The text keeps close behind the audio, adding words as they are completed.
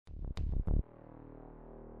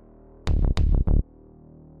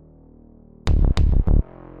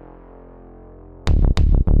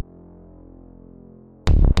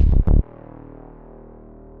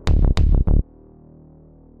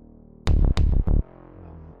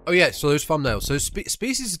Oh yeah, so those thumbnails. So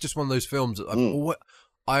Species is just one of those films that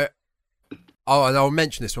I and I'll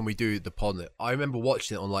mention this when we do the pod. I remember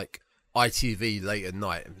watching it on like ITV late at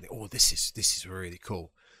night and think, oh, this is really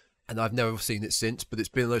cool. And I've never seen it since, but it's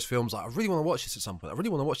been those films like I really want to watch this at some point. I really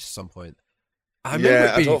want to watch this at some point. I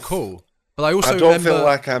remember it being cool, but I also don't feel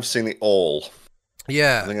like I've seen it all.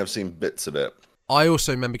 Yeah, I think I've seen bits of it. I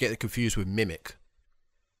also remember getting confused with Mimic.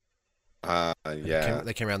 Yeah,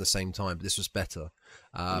 they came around the same time, but this was better.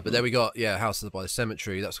 But then we got House by the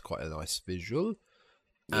Cemetery. That's quite a nice visual.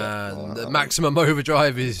 Yeah, and the Maximum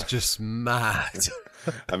Overdrive is just mad.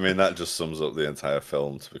 I mean, that just sums up the entire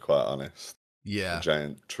film, to be quite honest. Yeah, a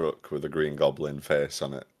giant truck with a Green Goblin face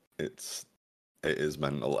on it. It is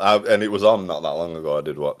mental. And it was on not that long ago. I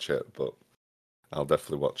did watch it, but I'll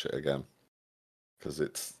definitely watch it again because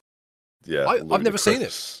it's I've never seen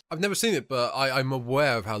it. I've never seen it, but I'm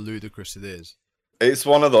aware of how ludicrous it is. It's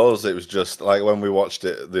one of those. It was just like when we watched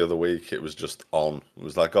it the other week. It was just on. It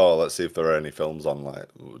was like, oh, let's see if there are any films on. Like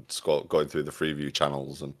going through the Freeview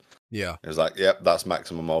channels, and it was like, yep, that's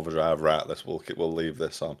Maximum Overdrive. Right, we'll leave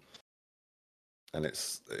this on. And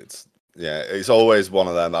it's always one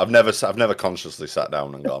of them. I've never consciously sat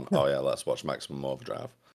down and gone, oh yeah, let's watch Maximum Overdrive.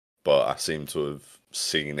 But I seem to have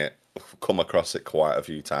seen it, come across it quite a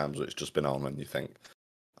few times. Where it's just been on, and you think,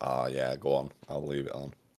 yeah, go on, I'll leave it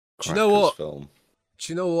on. Do you know what? Do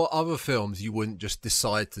you know what other films you wouldn't just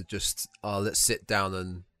decide to just let's sit down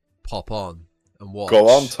and pop on and watch? Go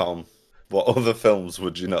on, Tom. What other films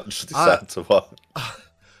would you not just decide to watch?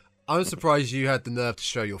 I'm surprised you had the nerve to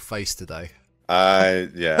show your face today.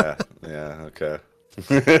 Yeah, okay.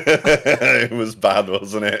 It was bad,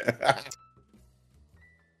 wasn't it?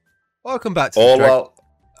 Welcome back to the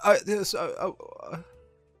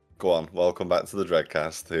Go on, welcome back to the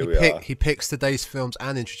Dreadcast. Here we are. He picks today's films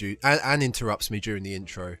and interrupts me during the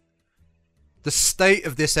intro. The state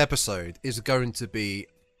of this episode is going to be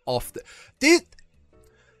off the...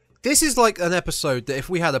 This is like an episode that if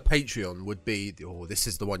we had a Patreon would be, oh, this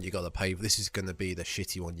is the one you got to pay for. This is going to be the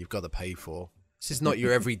shitty one you've got to pay for. This is not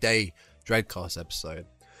your everyday Dreadcast episode.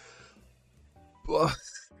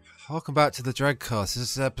 Welcome back to the Dreadcast.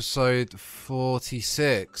 This is episode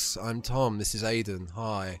 46. I'm Tom. This is Aiden.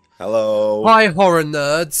 Hi. Hello. Hi, horror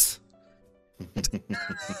nerds.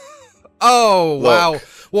 Oh, wow.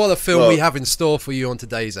 What a film we have in store for you on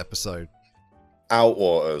today's episode.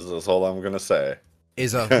 Outwaters, that's all I'm going to say.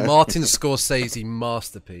 Is a Martin Scorsese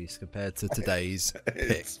masterpiece compared to today's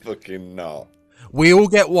It's pick. Fucking not. We all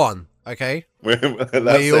get one, okay?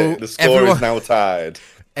 The score is now tied.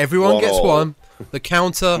 Everyone gets one. The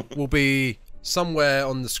counter will be somewhere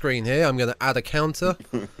on the screen here. I'm going to add a counter.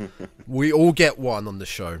 We all get one on the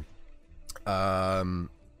show. And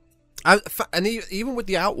even with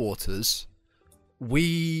the Outwaters,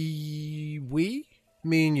 me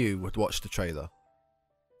and you would watch the trailer.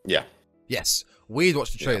 Yeah. Yes, we'd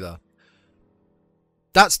watch the trailer. Yeah.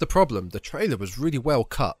 That's the problem. The trailer was really well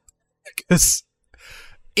cut. Because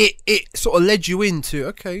it sort of led you into,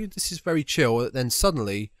 okay, this is very chill. Then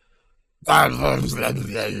suddenly,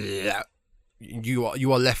 you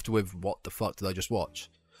are left with, what the fuck did I just watch?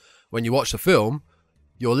 When you watch the film,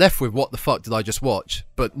 you're left with what the fuck did I just watch,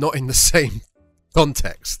 but not in the same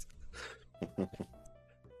context.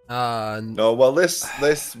 No, well, this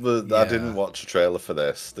was I didn't watch a trailer for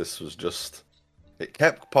this. This was just it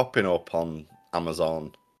kept popping up on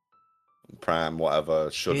Amazon Prime, whatever,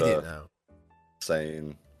 Shudder,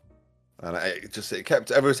 saying, and it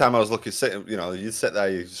kept every time I was looking, you sit there,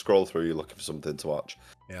 you scroll through, you're looking for something to watch.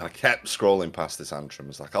 Yeah. I kept scrolling past this Antrum.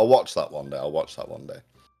 It's like I'll watch that one day.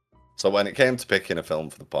 So when it came to picking a film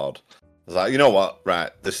for the pod, I was like, you know what?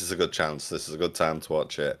 Right, this is a good chance. This is a good time to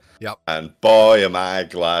watch it. Yep. And boy, am I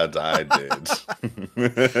glad I did.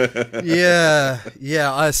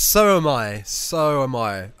 Yeah. So am I.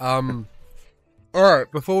 All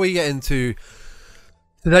right. Before we get into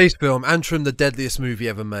today's film, Antrum, the deadliest movie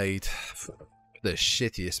ever made, the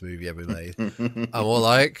shittiest movie ever made. I'm all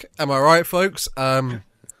like, am I right, folks?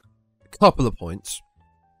 Couple of points.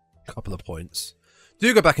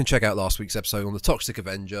 Do go back and check out last week's episode on the Toxic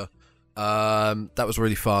Avenger. That was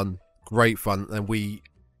really fun, great fun, and we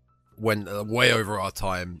went way over our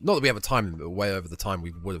time. Not that we have a time limit, but way over the time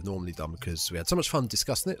we would have normally done because we had so much fun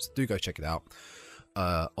discussing it. So do go check it out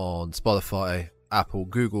on Spotify, Apple,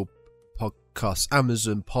 Google Podcasts,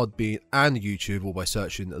 Amazon, Podbean, and YouTube, all by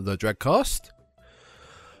searching the Dreadcast.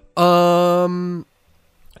 Do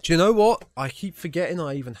you know what? I keep forgetting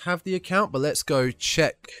I even have the account, but let's go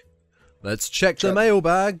check. Let's check the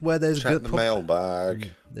mailbag where there's the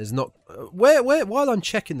mailbag. There's not where while I'm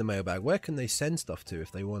checking the mailbag, where can they send stuff to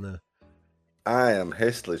if they want to I am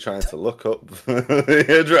hastily trying to look up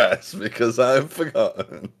the address because I've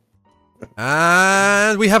forgotten.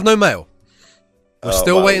 And we have no mail. We're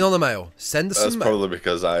still waiting on the mail. Send us some mail. That's probably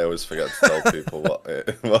because I always forget to tell people what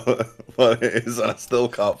it is, and I still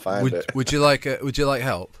can't find it. Would you like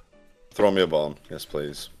help? Throw me a bone, yes,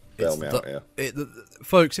 please. Bail me out here.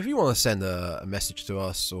 Folks, if you want to send a message to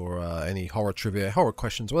us or any horror trivia, horror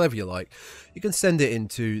questions, whatever you like, you can send it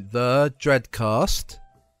into the Dreadcast.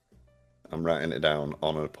 I'm writing it down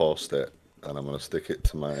on a post-it, and I'm going to stick it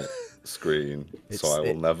to my screen so I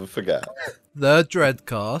will never forget. The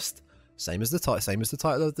Dreadcast, same as the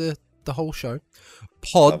title of the whole show.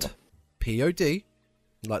 Pod, P-O-D,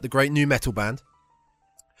 like the great new metal band,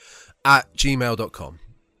 at gmail.com.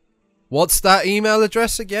 What's that email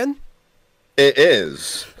address again? It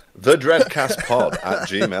is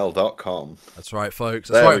thedreadcastpod@gmail.com. That's right, folks.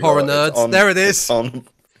 That's right, horror nerds. There it is.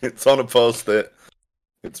 It's on a post-it.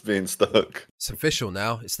 It's being stuck. It's official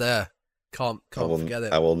now. It's there. Can't forget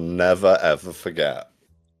it. I will never, ever forget.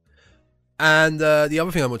 And the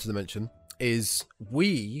other thing I wanted to mention is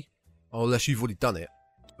unless you've already done it,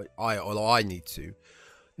 but I need to,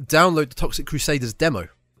 download the Toxic Crusaders demo.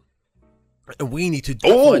 And we need to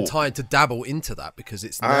find time to dabble into that because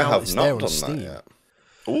it's there on Steam. Yet.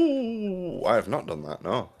 Ooh, I have not done that.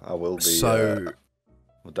 No, I will be.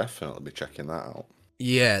 We'll definitely be checking that out.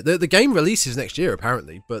 Yeah, the game releases next year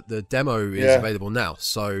apparently, but the demo is available now.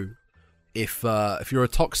 So if you're a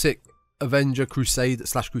Toxic Avenger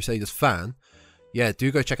Crusaders fan,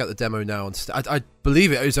 do go check out the demo now. I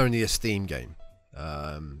believe it is only a Steam game.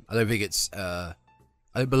 I don't think it's. I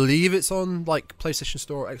believe it's on like PlayStation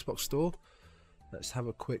Store or Xbox Store. Let's have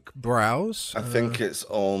a quick browse. I think it's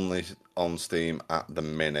only on Steam at the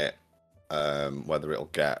minute. Whether it'll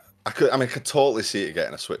get, I could totally see it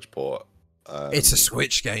getting a Switch port. It's a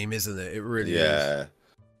Switch game, isn't it? It really is. Yeah,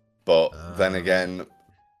 but then again,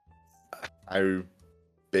 how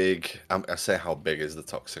big? I say how big is the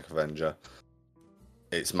Toxic Avenger?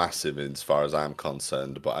 It's massive as far as I'm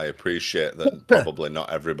concerned, but I appreciate that probably not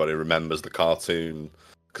everybody remembers the cartoon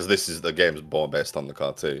because the game's born based on the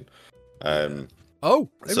cartoon.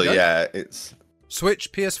 It's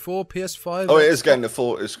Switch, PS4, PS5. Oh, it is getting it's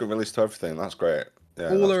released to everything. That's great.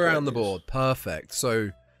 Yeah, all around the board. Perfect.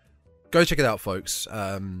 So go check it out, folks.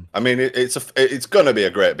 I mean, it's gonna be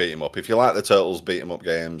a great beat 'em up. If you like the Turtles beat 'em up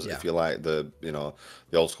games, if you like the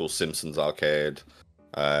old school Simpsons arcade.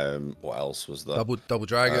 What else was there? Double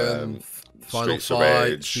Dragon, Final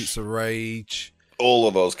Fight, Streets of Rage, all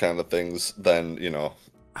of those kind of things. Then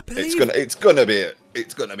it's gonna be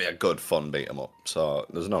a good fun beat 'em up. So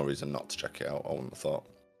there's no reason not to check it out. I wouldn't have thought.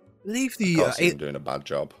 Doing a bad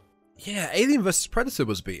job. Yeah, Alien vs Predator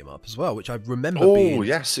was beat 'em up as well, which I remember. Oh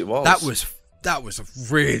yes, it was. That was a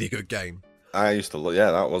really good game. I used to look.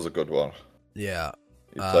 Yeah, that was a good one. Yeah,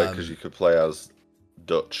 you play because you could play as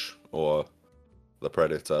Dutch or the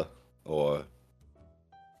Predator, or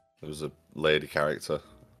there was a lady character.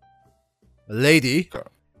 A lady?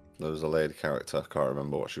 There was a lady character. I can't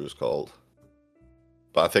remember what she was called.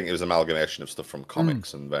 But I think it was an amalgamation of stuff from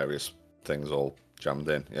comics and various things all jammed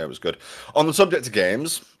in. Yeah, it was good. On the subject of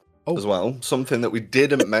games as well, something that we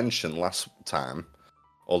didn't mention last time,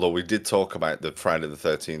 although we did talk about the Friday the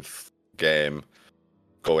 13th game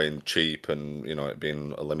going cheap and, it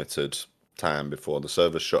being a limited time before the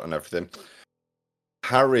servers shut and everything.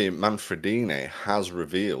 Harry Manfredini has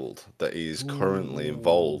revealed that he's currently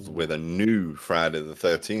involved with a new Friday the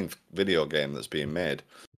 13th video game that's being made.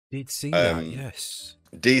 Did see that, yes.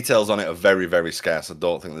 Details on it are very, very scarce. I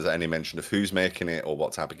don't think there's any mention of who's making it or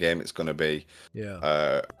what type of game it's going to be,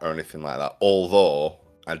 or anything like that. Although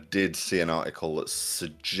I did see an article that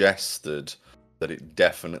suggested that it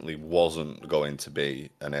definitely wasn't going to be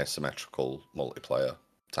an asymmetrical multiplayer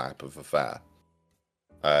type of affair.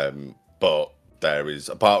 But there is,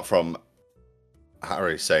 apart from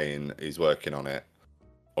Harry saying he's working on it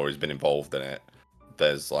or he's been involved in it,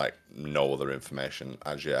 there's like no other information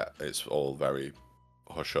as yet. It's all very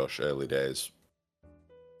hush hush, early days.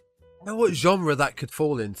 I know what genre that could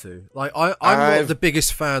fall into. Like I'm not the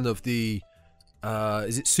biggest fan of the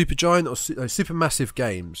is it Supergiant or Supermassive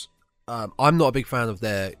games. I'm not a big fan of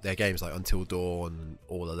their games like Until Dawn and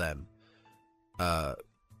all of them.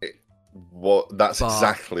 That's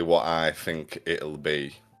exactly what I think it'll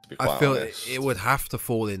be. To be quite honest. It would have to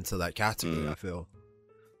fall into that category. I feel,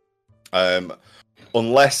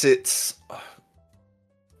 unless it's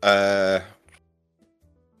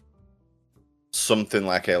something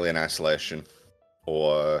like Alien Isolation,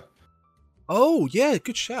 or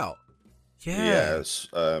good shout. Yeah, yes,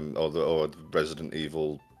 or Resident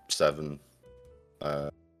Evil 7.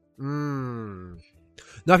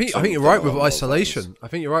 No, I think you're right with isolation. Lines. I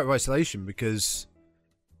think you're right with isolation because,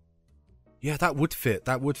 yeah, that would fit.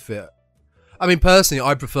 That would fit. I mean, personally,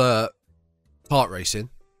 I prefer kart racing.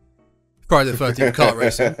 Friday the 13th kart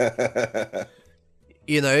racing.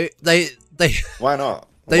 You know, they why not?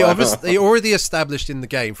 They already established in the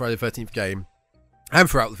game, Friday the 13th game, and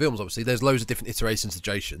throughout the films, obviously, there's loads of different iterations of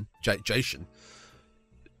Jason.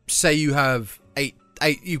 Say you have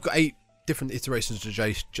you've got 8 different iterations of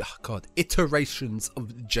Jason. God, iterations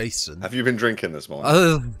of Jason. Have you been drinking this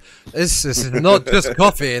morning? This is not just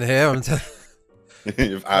coffee in here.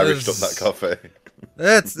 You've Irished up that coffee.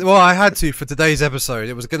 Well, I had to for today's episode.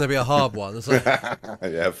 It was going to be a hard one. So,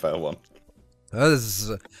 yeah, fair one.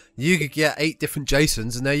 You could get 8 different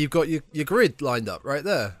Jasons, and there you've got your grid lined up right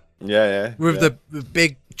there. Yeah. With the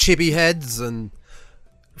big chibi heads and.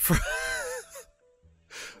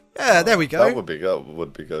 Yeah, there we go. That would be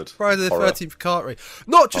good. Friday the 13th kart race.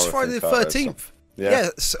 Not just Friday the 13th. Yeah,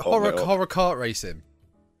 horror kart racing.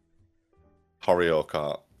 Horror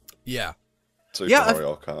kart. Yeah.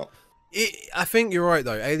 Horror kart. I think you're right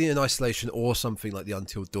though. Alien Isolation or something like the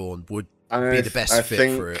Until Dawn would be the best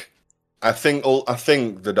fit for it. I think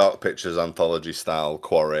the Dark Pictures anthology style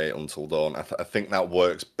Quarry Until Dawn. I think that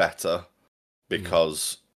works better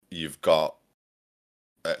because you've got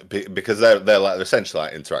because they're like essentially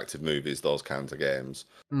like interactive movies. Those kinds of games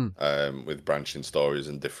with branching stories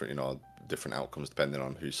and different outcomes depending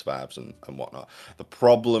on who survives and whatnot. The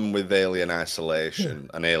problem with Alien Isolation,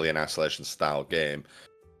 an Alien Isolation style game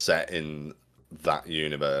set in that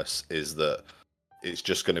universe, is that it's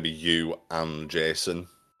just going to be you and Jason,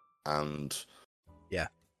 and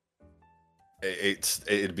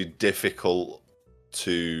it'd be difficult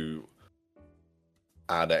to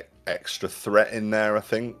add extra threat in there. I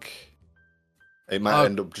think it might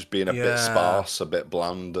end up just being a bit sparse, a bit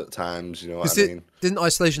bland at times. You know what I mean? Didn't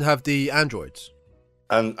Isolation have the androids?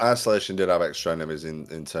 And Isolation did have extra enemies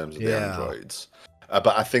in terms of the androids,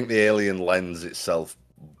 but I think the Alien lends itself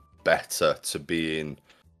better to being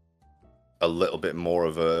a little bit more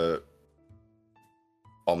of a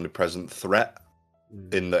omnipresent threat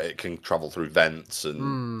in that it can travel through vents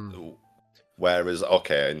and whereas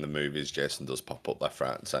in the movies Jason does pop up left,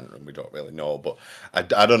 right and centre and we don't really know, but I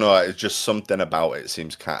don't know, it's just something about it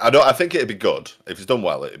seems I think it'd be good if it's done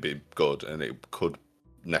well. It'd be good and it could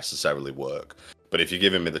necessarily work, but if you're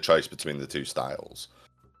giving me the choice between the two styles,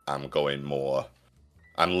 I'm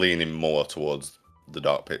leaning more towards the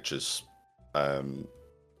Dark Pictures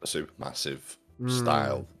Supermassive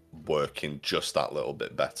style working just that little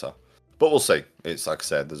bit better. But we'll see. It's like I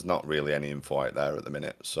said, there's not really any info out there at the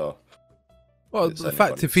minute. So, well, the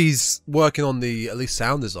fact if he's working on the at least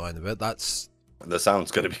sound design of it, the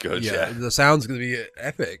sound's going to be good. Yeah, the sound's going to be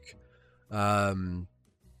epic.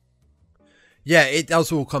 It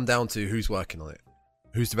does all come down to who's working on it,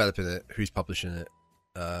 who's developing it, who's publishing it.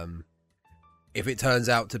 If it turns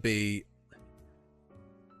out to be,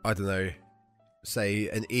 I don't know, say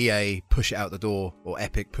an EA push it out the door or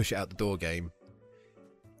Epic push it out the door game,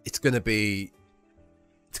 it's gonna be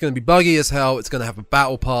buggy as hell. It's gonna have a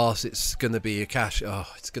battle pass. It's gonna be a cash.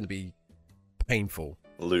 It's gonna be painful.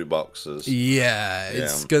 Loot boxes. Yeah,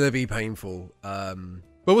 it's gonna be painful. But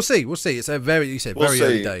we'll see. It's a very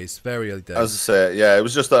early days. Very early days. As I say, it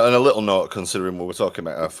was just a little note considering we were talking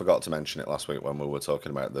about. I forgot to mention it last week when we were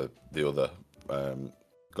talking about the other Gun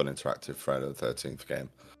Interactive Friday the 13th game.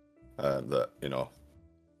 That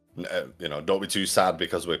don't be too sad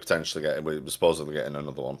because we're supposedly getting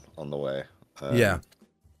another one on the way.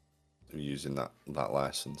 Using that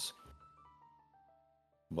license,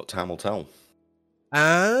 but time will tell.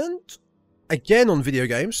 And again on video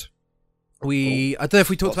games, I don't know if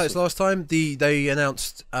we talked about this last time. They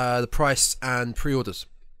announced the price and pre-orders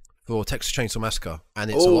for Texas Chainsaw Massacre, and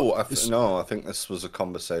it's I think this was a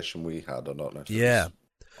conversation we had. I don't know if it was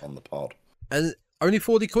on the pod, and only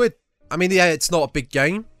 £40. I mean, it's not a big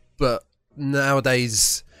game, but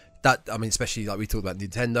nowadays, especially like we talked about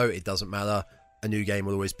Nintendo, it doesn't matter. A new game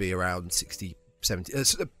will always be around 60, 70.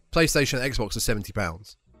 PlayStation and Xbox are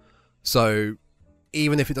 £70. So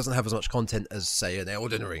even if it doesn't have as much content as, say, an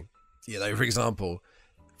Elden Ring, for example,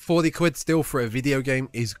 £40 still for a video game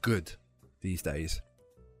is good these days.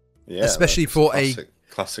 Yeah, especially for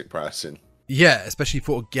classic pricing. Yeah, especially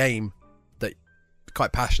for a game that you're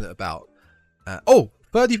quite passionate about.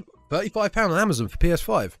 £35 on Amazon for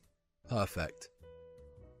PS5. Perfect.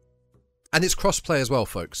 And it's cross-play as well,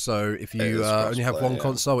 folks. So if you only have one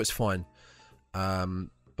console, it's fine.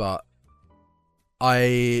 But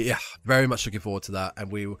I very much looking forward to that.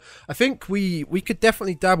 And I think we could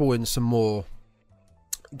definitely dabble in some more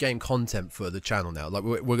game content for the channel now. Like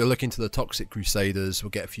we're going to look into the Toxic Crusaders.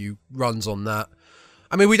 We'll get a few runs on that.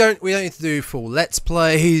 I mean, we don't need to do full let's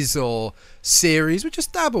plays or series. We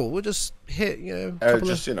just dabble. We'll just hit,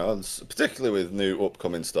 particularly with new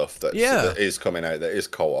upcoming stuff that is coming out, that is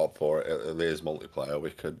co-op or it is multiplayer.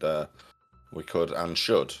 We could and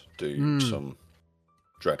should do some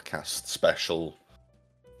Dreadcast special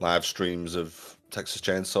live streams of Texas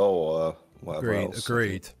Chainsaw or whatever else.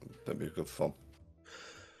 Agreed. That'd be good fun.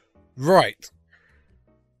 Right.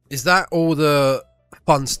 Is that all the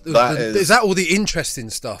fun stuff? Is that all the interesting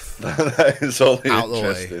stuff? That is all the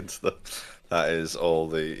interesting stuff. That is all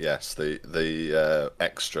the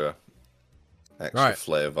extra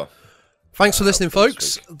flavour. Thanks for listening,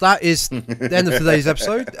 folks. That is the end of today's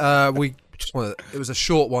episode. It was a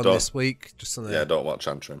short one this week. Don't watch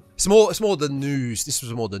Antrum. It's more the news. This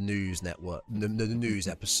was more the news network, the news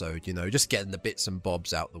episode. Just getting the bits and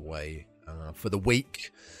bobs out the way for the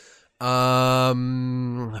week.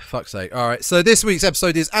 Fuck's sake. All right. So this week's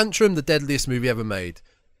episode is Antrum, the deadliest movie ever made.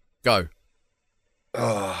 Go.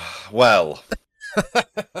 Oh, well.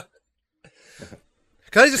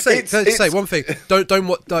 Can I just say one thing?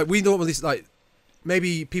 We normally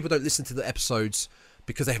maybe people don't listen to the episodes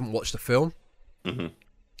because they haven't watched the film. Mm-hmm.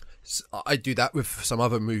 So I do that with some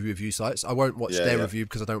other movie review sites. I won't watch their review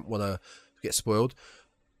because I don't want to get spoiled.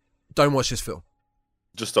 Don't watch this film.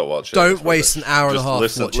 Just don't watch it. Don't waste an hour and a half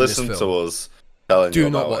watching this film. Listen to us telling you about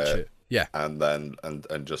it. Do not watch it. Yeah. And then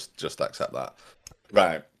and just accept that.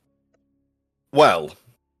 Right. Well,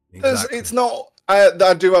 exactly. It's not.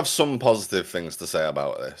 I do have some positive things to say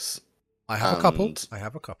about this. I have a couple.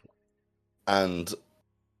 And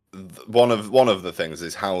one of the things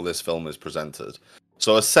is how this film is presented.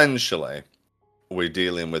 So essentially, we're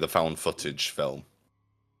dealing with a found footage film,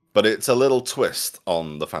 but it's a little twist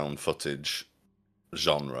on the found footage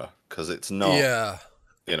genre because it's not,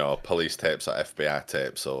 police tapes or FBI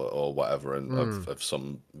tapes or whatever, and of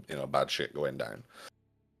some bad shit going down.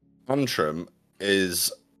 Antrum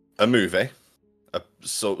is a movie,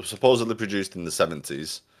 supposedly produced in the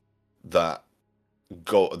 70s, that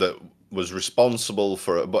was responsible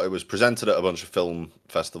for it, but it was presented at a bunch of film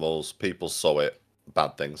festivals. People saw it,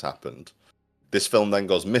 bad things happened. This film then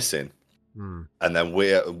goes missing, and then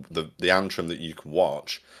the Antrum that you can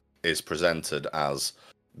watch is presented as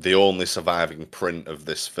the only surviving print of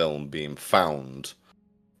this film being found,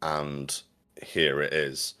 and here it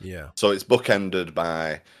is. Yeah. So it's bookended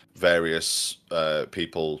by various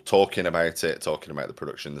people talking about it, talking about the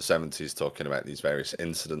production in the 70s, talking about these various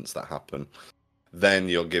incidents that happen. Then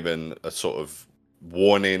you're given a sort of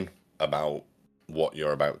warning about what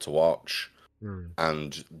you're about to watch,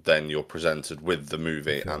 and then you're presented with the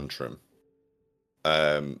movie Antrum.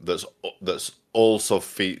 That's also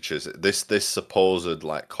features this supposed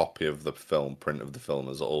copy of the film, print of the film,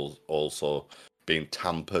 is also being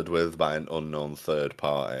tampered with by an unknown third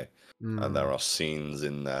party, and there are scenes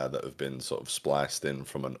in there that have been sort of spliced in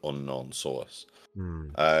from an unknown source.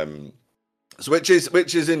 So which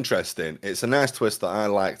is interesting. It's a nice twist that I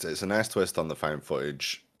liked. It's a nice twist on the found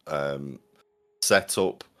footage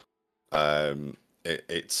setup.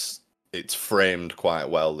 It's framed quite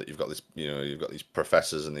well that you've got this, you've got these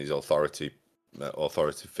professors and these authority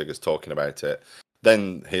figures talking about it.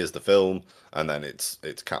 Then here's the film, and then it's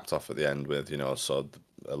capped off at the end with so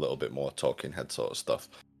a little bit more talking head sort of stuff.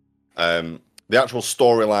 The actual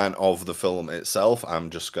storyline of the film itself, I'm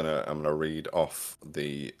gonna read off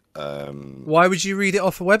the. Why would you read it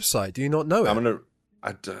off a website? Do you not know it?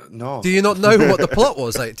 I don't know. Do you not know what the plot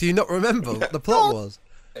was? Do you not remember what the plot was?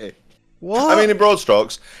 What? I mean, in broad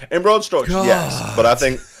strokes, yes. But I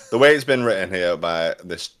think the way it's been written here by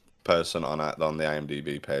this person on the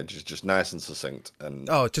IMDb page is just nice and succinct, and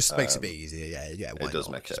it just makes it a bit easier. Yeah. It does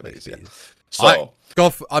make it a bit easier. So,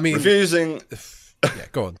 refusing. Yeah,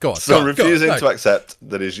 go on. So refusing to accept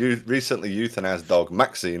that his recently euthanized dog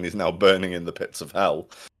Maxine is now burning in the pits of hell,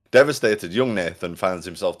 devastated young Nathan finds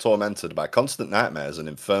himself tormented by constant nightmares and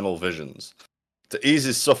infernal visions. To ease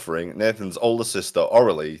his suffering, Nathan's older sister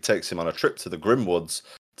Aurelie takes him on a trip to the grim woods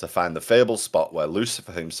to find the fabled spot where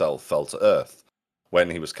Lucifer himself fell to earth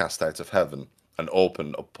when he was cast out of heaven and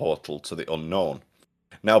opened a portal to the unknown.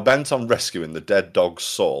 Now bent on rescuing the dead dog's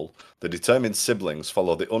soul, the determined siblings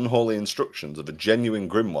follow the unholy instructions of a genuine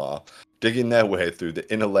grimoire, digging their way through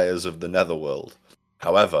the inner layers of the netherworld.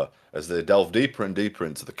 However, as they delve deeper and deeper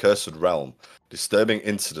into the cursed realm, disturbing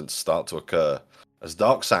incidents start to occur, as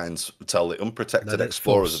dark signs tell the unprotected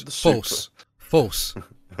explorers of the False.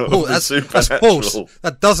 Oh, that's false.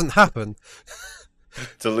 That doesn't happen.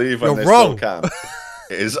 To leave when still can.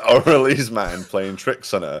 Is Aurelie's mind playing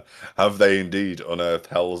tricks on her? Have they indeed unearthed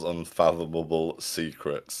hell's unfathomable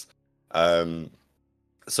secrets?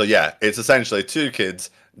 So yeah, it's essentially two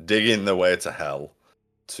kids digging their way to hell,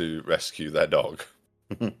 to rescue their dog.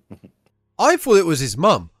 I thought it was his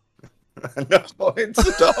mum. No, it's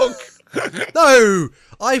a dog. No,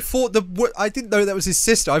 I didn't know that was his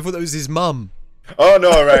sister. I thought that was his mum. Oh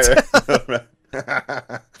no, right.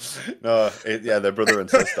 No, they're brother and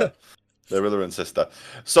sister. They're brother and sister.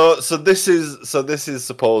 So this is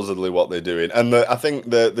supposedly what they're doing, and I think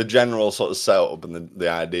the general sort of setup and the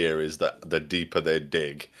idea is that the deeper they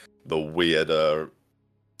dig, the weirder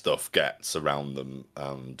stuff gets around them,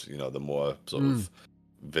 and the more sort of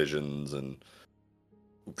visions and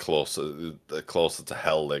closer to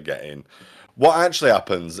hell they're getting. What actually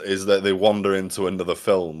happens is that they wander into another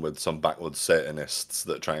film with some backwoods Satanists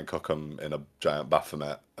that try and cook them in a giant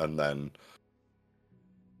Baphomet, and then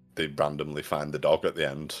they randomly find the dog at the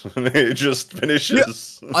end, and it just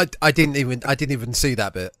finishes. Yeah, I didn't even see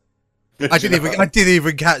that bit. I didn't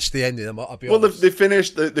even catch the ending. I'll be honest.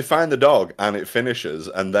 They find the dog, and it finishes,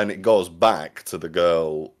 and then it goes back to the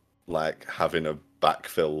girl like having a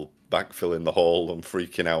backfill in the hole and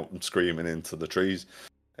freaking out and screaming into the trees.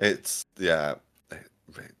 It's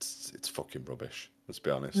fucking rubbish. Let's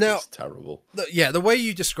be honest. Now, it's terrible. The way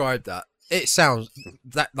you described that, it sounds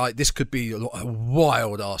that like this could be a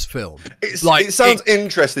wild ass film. It sounds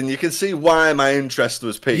interesting. You can see why my interest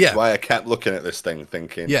was piqued. Yeah. Why I kept looking at this thing,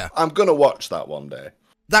 thinking, "Yeah, I'm gonna watch that one day."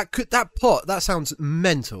 That sounds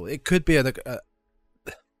mental. It could be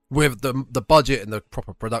with the budget and the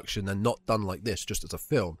proper production and not done like this, just as a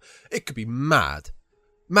film. It could be mad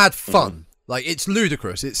fun. Mm-hmm. Like, it's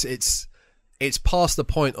ludicrous. It's past the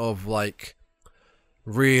point of like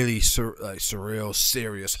really surreal,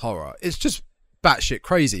 serious horror. It's just batshit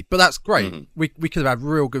crazy, but that's great. Mm-hmm. We could have had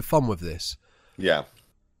real good fun with this. Yeah.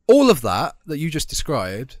 All of that you just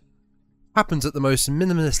described happens at the most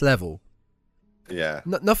minimalist level. Yeah.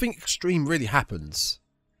 Nothing extreme really happens.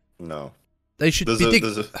 No. They should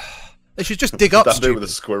they should just dig up. That bit with a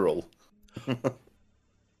squirrel. the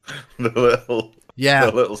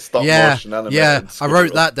little stop motion animated. Yeah, squirrel. I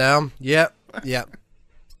wrote that down. Yep. Yeah.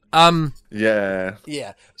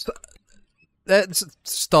 So, let's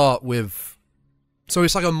start with. So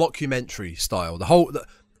it's like a mockumentary style.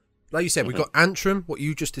 Like you said, we've got Antrum. What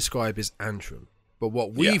you just described is Antrum, but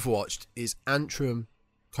what we've watched is Antrum: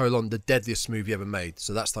 the Deadliest movie ever made.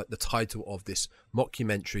 So that's like the title of this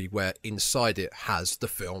mockumentary, where inside it has the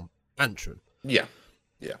film Antrum. Yeah.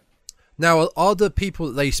 Now, are the people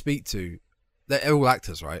that they speak to, they're all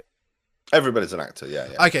actors, right? Everybody's an actor, yeah.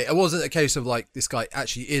 Okay, it wasn't a case of like this guy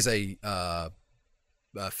actually is a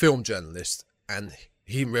film journalist, and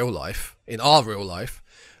he in our real life,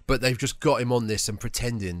 but they've just got him on this and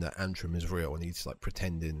pretending that Antrum is real, and he's like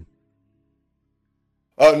pretending.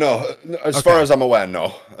 Oh no! As far as I'm aware,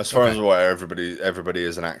 no. As far as I'm aware, everybody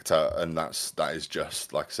is an actor, and that is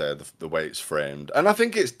just like I said, the way it's framed, and I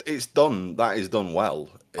think it's done. That is done well.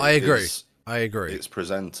 I agree. It's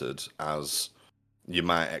presented as you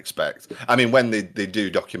might expect. I mean, when they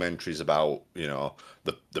do documentaries about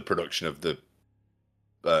the production of the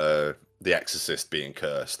Exorcist being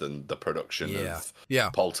cursed and the production of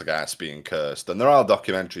Poltergeist being cursed, and there are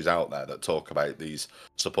documentaries out there that talk about these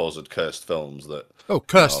supposed cursed films that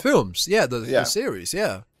films, the series,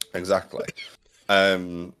 exactly,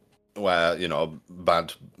 where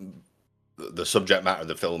the subject matter of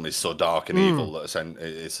the film is so dark and evil that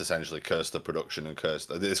it's essentially cursed the production and cursed.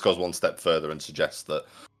 This goes one step further and suggests that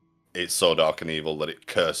it's so dark and evil that it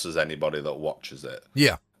curses anybody that watches it.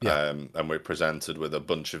 Yeah. And we're presented with a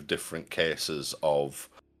bunch of different cases of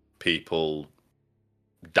people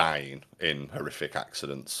dying in horrific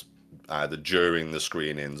accidents, either during the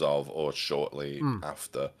screenings of or shortly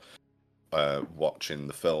after watching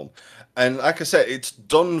the film. And like I said, it's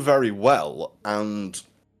done very well, and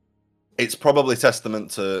it's probably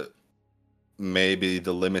testament to maybe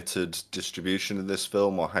the limited distribution of this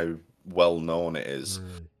film or how well known it is,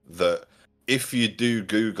 that if you do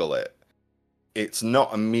Google it, it's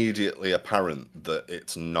not immediately apparent that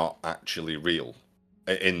it's not actually real,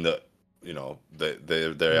 in that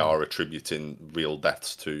they are attributing real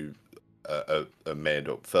deaths to a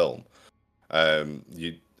made-up film.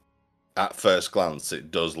 At first glance,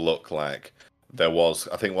 it does look like there was.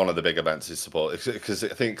 I think one of the big events is because I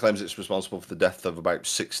think it claims it's responsible for the death of about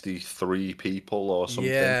 63 people or something.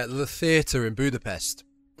 Yeah, the theatre in Budapest,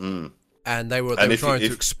 and they were trying to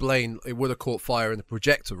explain it would have caught fire in the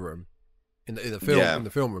projector room. In the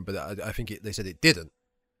film room, but I think they said it didn't.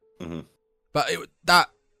 Mm-hmm. But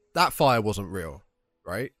that fire wasn't real,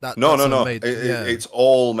 right? No. It's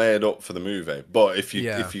all made up for the movie. But if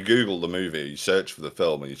you Google the movie, you search for the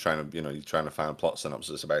film, and you're trying to find plot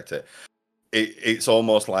synopsis about it, it's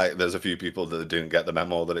almost like there's a few people that didn't get the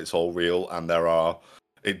memo that it's all real, and there are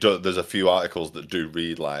There's a few articles that do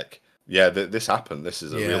read like, yeah, this happened. This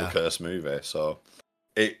is a real cursed movie. So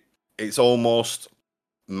it's almost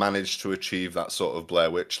managed to achieve that sort of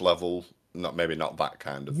Blair Witch level. Maybe not that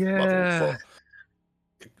kind of level, but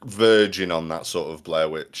verging on that sort of Blair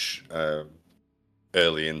Witch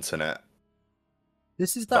early internet.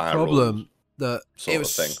 This is that problem that it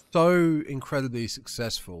was so incredibly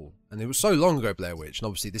successful, and it was so long ago, Blair Witch, and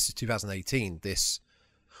obviously this is 2018. This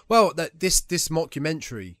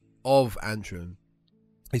mockumentary of Antrum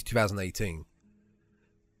is 2018.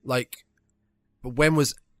 Like, but when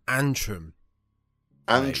was Antrum?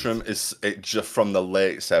 Antrum is just from the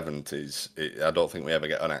late 70s. I don't think we ever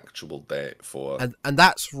get an actual date for. And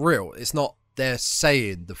that's real. It's not they're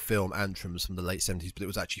saying the film Antrum was from the late 70s, but it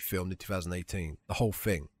was actually filmed in 2018. The whole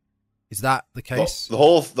thing. Is that the case? The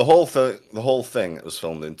whole thing was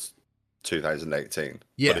filmed in 2018.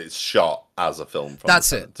 Yeah. But it's shot as a film from That's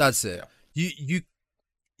the it. 70s. That's it. Yeah.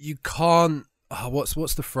 You can't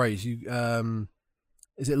what's the phrase?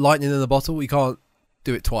 Is it lightning in a bottle? You can't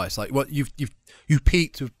do it twice. Like what you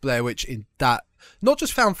peaked with Blair Witch in that, not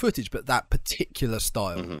just found footage, but that particular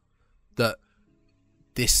style. Mm-hmm. That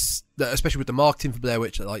especially with the marketing for Blair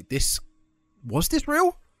Witch, like this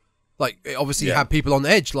real? Like it obviously had people on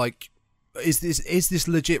edge. Like, is this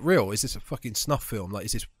legit real? Is this a fucking snuff film? Like,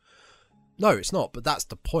 is this? No, it's not. But that's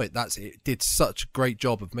the point. It did such a great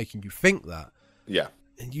job of making you think that. Yeah.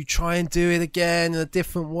 And you try and do it again in a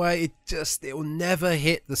different way. It will never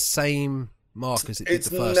hit the same mark as it did the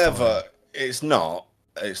first time. It's not.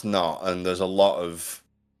 And there's a lot of.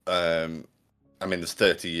 There's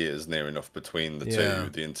 30 years near enough between the two.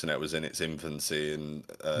 The internet was in its infancy, and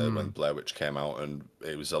when Blair Witch came out, and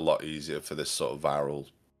it was a lot easier for this sort of viral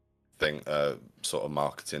thing, sort of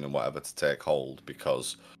marketing and whatever to take hold,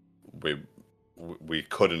 because we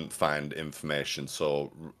couldn't find information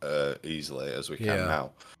so easily as we can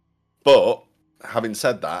now. But having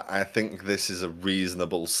said that, I think this is a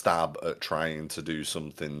reasonable stab at trying to do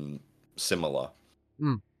something similar.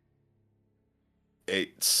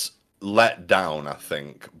 It's let down, I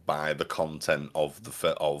think, by the content of the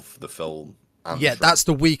film. Yeah, that's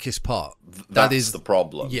the weakest part. That's the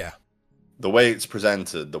problem. Yeah, the way it's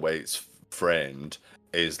presented, the way it's framed,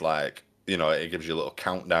 is like, it gives you a little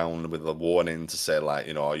countdown with a warning to say, like,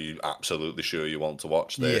 are you absolutely sure you want to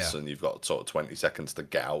watch this? And you've got sort of 20 seconds to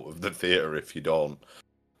get out of the theater if you don't.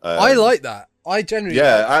 I like that. I generally,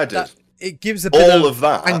 I did. It gives a bit of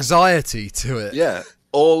that anxiety to it. Yeah.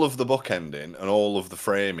 All of the bookending and all of the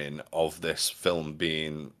framing of this film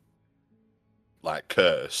being like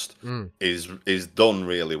cursed is done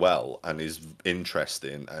really well, and is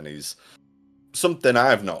interesting, and is something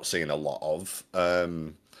I've not seen a lot of.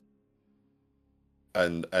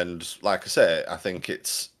 And like I say, I think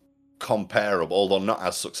it's comparable, although not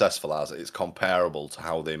as successful as it's comparable to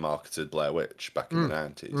how they marketed Blair Witch back in the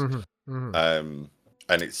 90s.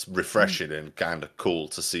 And it's refreshing and kind of cool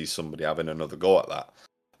to see somebody having another go at that.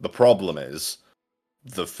 The problem is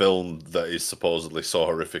the film that is supposedly so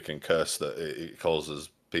horrific and cursed that it causes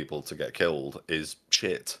people to get killed is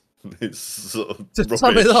shit. It's sort of to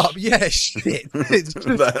sum it up, shit. It's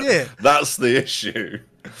just shit. That's the issue.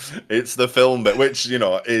 It's the film bit, which,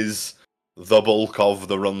 is the bulk of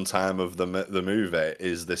the runtime of the movie,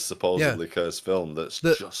 is this supposedly cursed film that's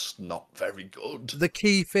just not very good. The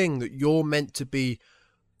key thing that you're meant to be,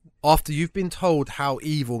 after you've been told how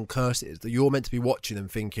evil and cursed it is, that you're meant to be watching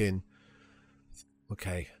and thinking,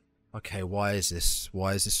 okay, why is this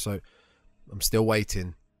so? I'm still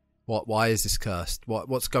waiting. Why is this cursed?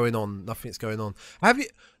 What's going on? Nothing's going on. Have you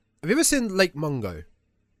ever seen Lake Mungo?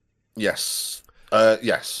 Yes.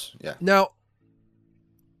 Yes. Yeah. Now,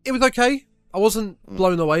 it was okay. I wasn't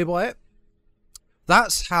blown away by it.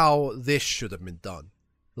 That's how this should have been done.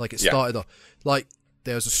 Like, it started off like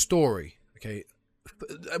there's a story. Okay.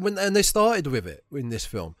 And they started with it in this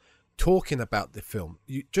film, talking about the film.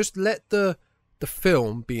 You just let the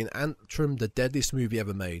film be an Antrum, the deadliest movie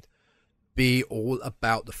ever made, be all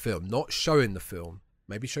about the film, not showing the film.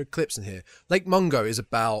 Maybe show clips in here. Lake Mungo is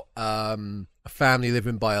about a family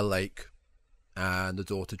living by a lake, and the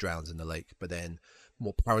daughter drowns in the lake. But then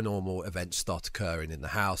more paranormal events start occurring in the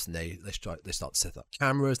house, and they start to set up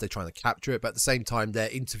cameras. They're trying to capture it, but at the same time, they're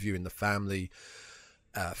interviewing the family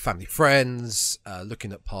friends,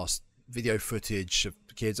 looking at past video footage of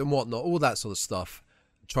the kids and whatnot, all that sort of stuff,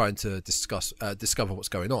 trying to discover what's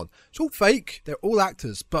going on. It's all fake. They're all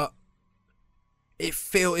actors, but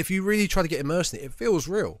if you really try to get immersed in it, it feels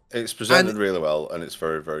real. It's presented really well, and it's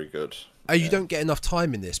very, very good. You don't get enough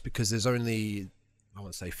time in this because there's only, I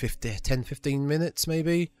want to say 10-15 minutes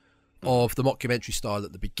maybe of the mockumentary style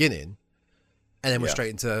at the beginning, and then we're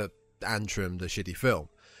straight into Antrum, the shitty film.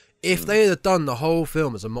 If they had done the whole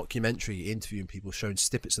film as a mockumentary, interviewing people, showing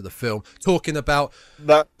snippets of the film, talking about...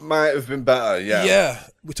 That might have been better, yeah. Yeah,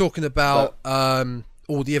 we're talking about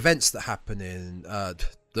all the events that happen in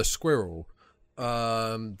the squirrel,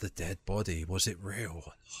 the dead body, was it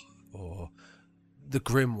real? Or the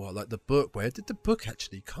grimoire, like the book, where did the book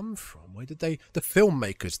actually come from? Where did the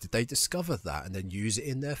filmmakers, did they discover that and then use it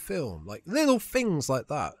in their film? Like little things like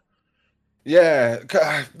that. Yeah,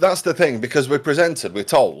 that's the thing, because we're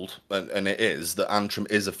told, and it is, that Antrum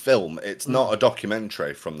is a film. It's not a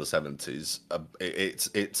documentary from the 70s.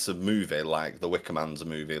 It's a movie, like The Wicker Man's a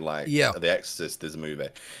movie, like The Exorcist is a movie.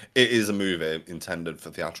 It is a movie intended for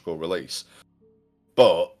theatrical release.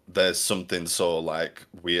 But there's something so, like,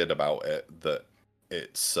 weird about it that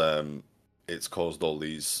it's caused all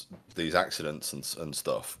these accidents and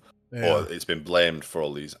stuff. Yeah. Or it's been blamed for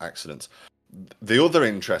all these accidents. The other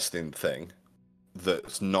interesting thing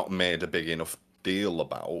that's not made a big enough deal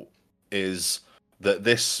about is that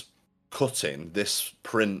this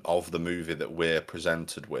print of the movie that we're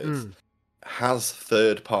presented with has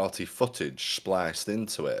third-party footage spliced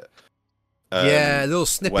into it. Little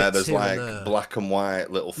snippets where there's like black and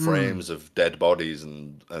white little frames of dead bodies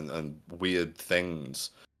and weird things,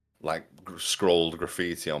 like scrolled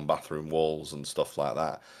graffiti on bathroom walls and stuff like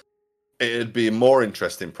that. It'd be a more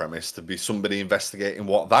interesting premise to be somebody investigating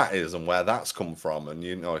what that is and where that's come from. And,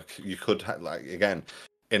 you know, you could, like, again,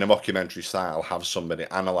 in a mockumentary style, have somebody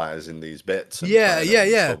analysing these bits.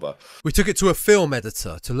 Yeah. We took it to a film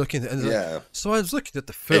editor to look into it. So I was looking at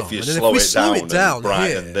the film. If you slow it down and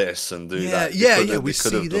brighten this and do that, we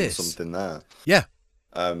could have done something there. Yeah.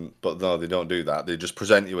 But no, they don't do that. They just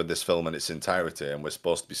present you with this film in its entirety, and we're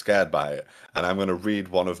supposed to be scared by it. And I'm going to read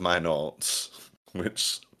one of my notes,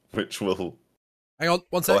 which will... Hang on,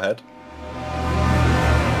 one sec. Go ahead.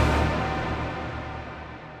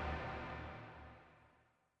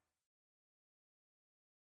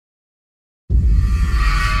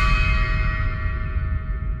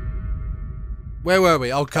 Where were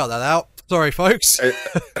we? I'll cut that out. Sorry, folks.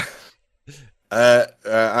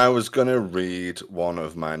 I was going to read one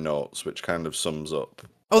of my notes, which kind of sums up...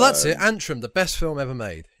 Oh, that's it. Antrum, the best film ever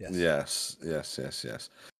made. Yes.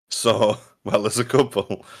 So, well, there's a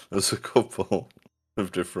couple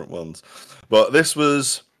of different ones, but this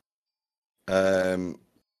was not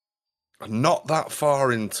that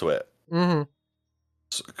far into it.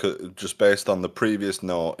 Just based on the previous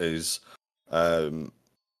note is the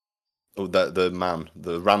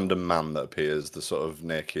random man that appears, the sort of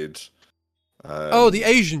naked. The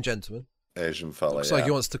Asian gentleman. Asian fella. Looks like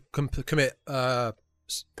he wants to commit.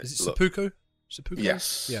 Is it seppuku? Seppuku.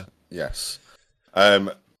 Yes. Yeah. Yes.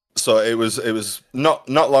 So it was not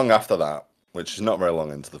long after that, which is not very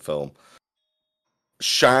long into the film.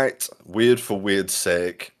 Shite, weird for weird's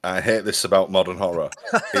sake. I hate this about modern horror.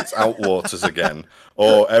 It's outwaters again.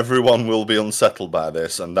 Or everyone will be unsettled by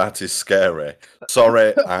this, and that is scary.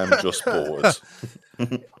 Sorry, I'm just bored.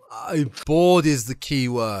 Bored is the key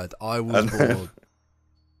word. I was bored.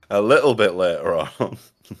 A little bit later on,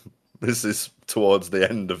 this is towards the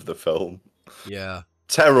end of the film. Yeah.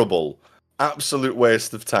 Terrible. Absolute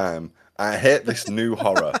waste of time. I hate this new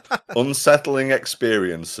horror. Unsettling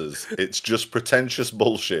experiences. It's just pretentious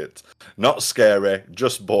bullshit. Not scary,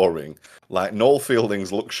 just boring. Like Noel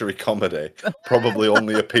Fielding's luxury comedy. Probably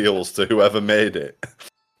only appeals to whoever made it.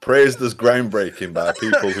 Praised as groundbreaking by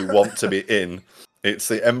people who want to be in. It's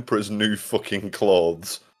the Emperor's new fucking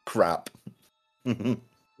clothes. Crap.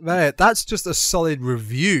 Man, that's just a solid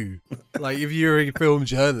review. Like, if you're a film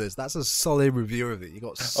journalist, that's a solid review of it. You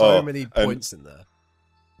got so many points in there.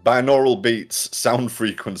 Binaural beats, sound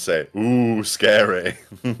frequency. Ooh, scary.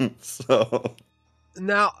 So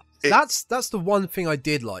now that's the one thing I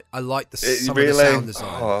did like. I like some of the sound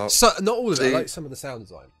design. So not all of it. I like some of the sound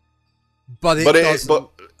design. But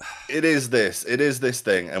it is this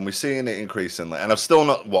thing, and we're seeing it increasingly. And I've still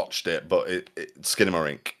not watched it, but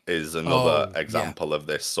Skinamarink is another example of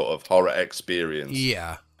this sort of horror experience.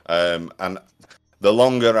 Yeah. And the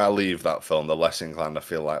longer I leave that film, the less inclined I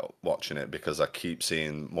feel like watching it, because I keep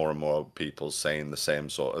seeing more and more people saying the same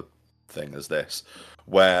sort of thing as this,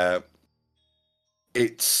 where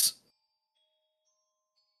it's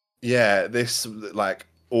this like.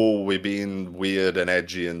 Oh, we're being weird and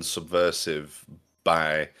edgy and subversive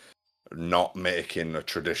by not making a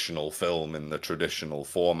traditional film in the traditional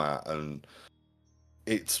format, and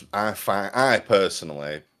I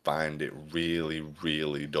personally find it really,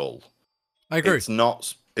 really dull. I agree. It's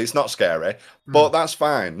not scary, but that's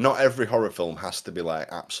fine. Not every horror film has to be like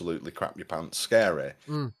absolutely crap your pants scary,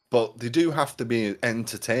 but they do have to be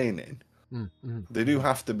entertaining. They do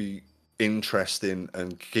have to be interesting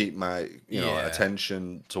and keep my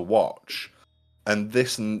attention to watch. And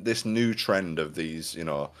this new trend of these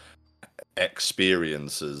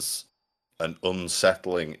experiences and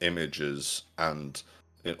unsettling images and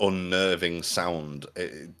unnerving sound,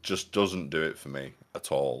 it just doesn't do it for me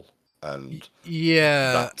at all. And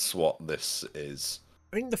that's what this is.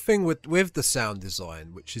 I think the thing with the sound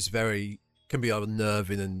design, which is can be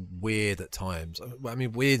unnerving and weird at times. I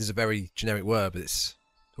mean, weird is a very generic word, but it's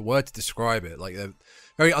a word to describe it. Like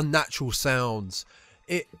very unnatural sounds.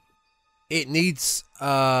 It needs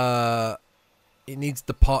a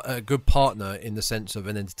good partner in the sense of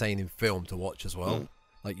an entertaining film to watch as well.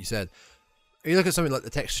 Like you said, if you look at something like the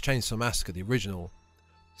Texas Chainsaw Massacre, the original,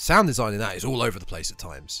 sound design in that is all over the place at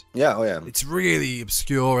times. It's really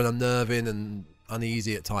obscure and unnerving and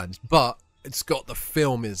uneasy at times, but it's got the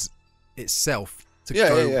film itself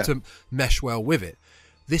to mesh well with it.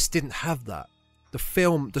 This didn't have that. The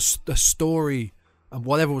film, the story, and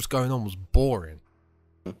whatever was going on was boring.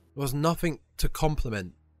 There was nothing to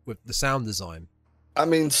complement with the sound design. I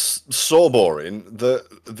mean, so boring that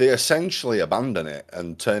they essentially abandon it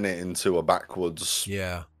and turn it into a backwards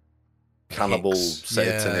cannibal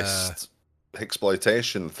Satanist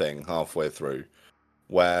exploitation thing halfway through,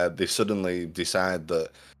 where they suddenly decide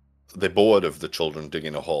that they're bored of the children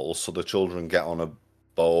digging a hole, so the children get on a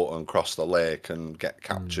boat and cross the lake and get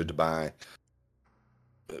captured by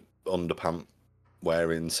underpant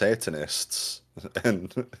wearing Satanists.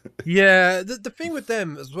 And the thing with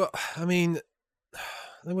them as well, I mean,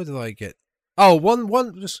 where did I get? Oh,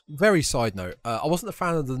 one just very side note. I wasn't a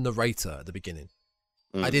fan of the narrator at the beginning.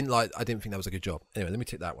 I didn't think that was a good job. Anyway, let me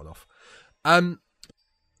take that one off.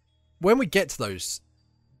 When we get to those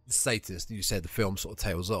Satanists, you said the film sort of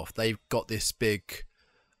tails off. They've got this big,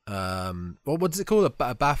 what is it called?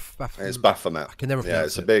 A It's Baphomet. I can never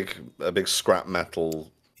pronounce it. It's a big scrap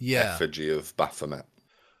metal effigy of Baphomet.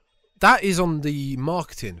 That is on the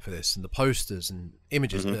marketing for this and the posters and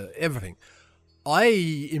images, everything.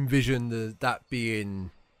 I envision that being,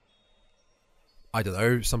 I don't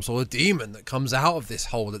know, some sort of demon that comes out of this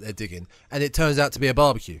hole that they're digging, and it turns out to be a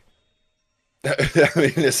barbecue. I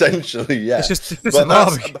mean, essentially, yeah. It's just a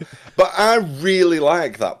barbecue. But I really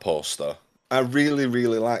like that poster. I really,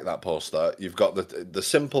 really like that poster. You've got the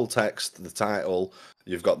simple text, the title.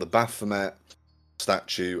 You've got the Baphomet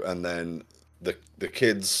statue, and then the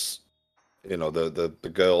kids.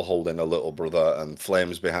 The girl holding a little brother and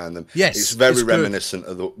flames behind them. Yes, it's very reminiscent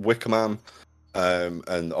of the Wicker Man,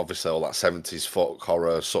 and obviously all that 70s folk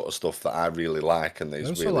horror sort of stuff that I really like, and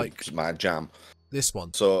is really like my jam. This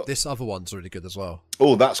one, this other one's really good as well.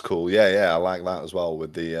 Oh, that's cool. Yeah, I like that as well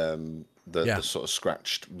with the sort of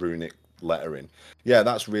scratched runic lettering. Yeah,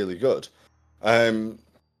 that's really good.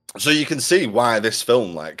 So you can see why this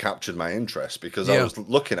film captured my interest, because I was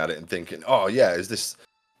looking at it and thinking, oh yeah, is this?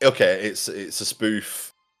 Okay, it's a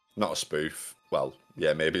spoof, not a spoof. Well,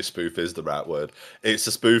 yeah, maybe a spoof is the right word. It's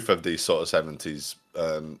a spoof of these sort of 70s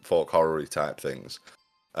folk horror type things.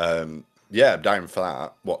 Yeah, down for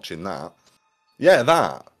that. Watching that. Yeah,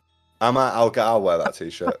 that. I'll wear that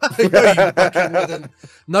t-shirt.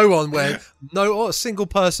 No single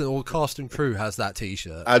person or cast and crew has that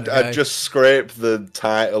t-shirt. I'd just scrape the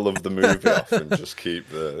title of the movie off and just keep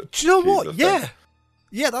the. Do you know what? Yeah.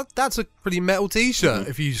 Yeah, that's a pretty metal t-shirt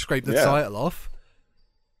if you scrape the title off.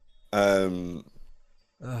 So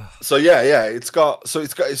yeah, it's got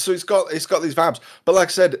these vibes. But like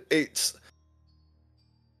I said, it's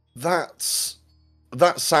that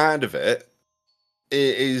side of it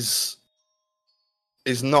is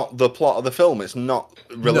not the plot of the film. It's not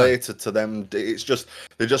related to them. It's just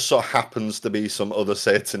there just so happens to be some other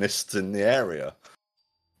Satanists in the area.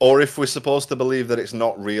 Or if we're supposed to believe that it's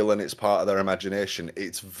not real and it's part of their imagination,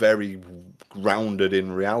 it's very grounded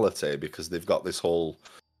in reality, because they've got this whole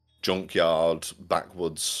junkyard,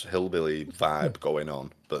 backwoods, hillbilly vibe going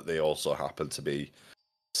on, but they also happen to be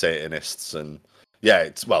Satanists and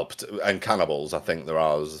and cannibals. I think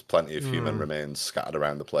there's plenty of human remains scattered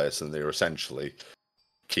around the place, and they're essentially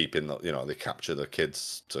keeping they capture the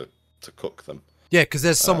kids to cook them. Yeah, because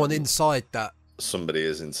there's someone inside that. Somebody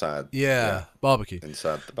is inside. Barbecue.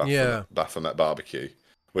 Inside the Baphomet barbecue,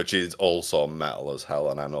 which is also metal as hell,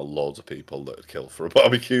 and I know loads of people that would kill for a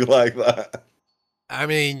barbecue like that. I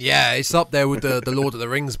mean, yeah, it's up there with the Lord of the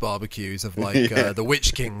Rings barbecues of the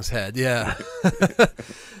Witch King's head. Yeah.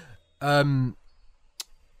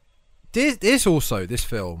 This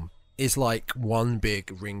film is like one big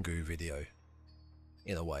Ringu video,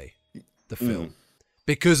 in a way. The film.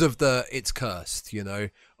 Because of it's cursed,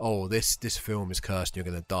 Oh, this film is cursed and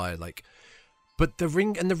you're gonna die. But the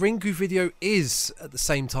Ringu video is at the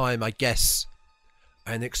same time, I guess,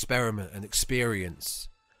 an experiment, an experience.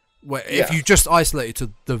 Where if you just isolate it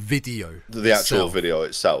to the video, the actual video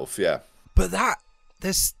itself, but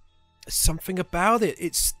there's something about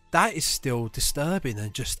it. That is still disturbing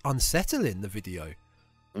and just unsettling. The video.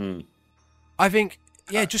 I think,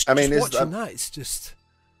 just watching that, it's just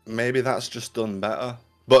maybe that's just done better.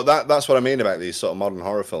 But that's what I mean about these sort of modern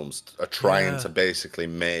horror films are trying to basically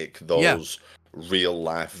make those real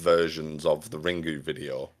life versions of the Ringu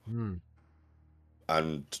video,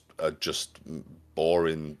 and are just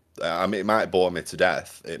boring. I mean, it might bore me to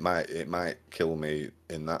death. It might kill me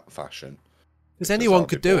in that fashion. Because anyone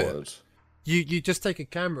could do it. You just take a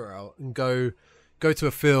camera out and go to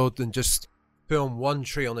a field and just film one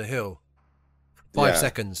tree on a hill, 5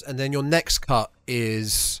 seconds, and then your next cut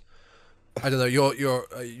is, I don't know,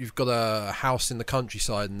 you've got a house in the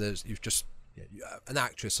countryside and you've just an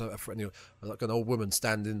actress, like an old woman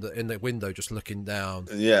standing in the window just looking down.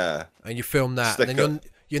 Yeah, and you film that, and then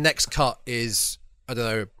your next cut is, I don't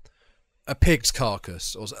know, a pig's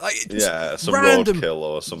carcass or something. Some roadkill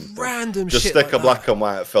or something. Random just shit. Stick like a black and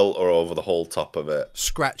white filter over the whole top of it.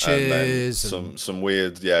 Scratches. Some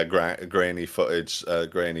weird, grainy footage,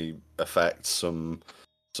 grainy effects. Some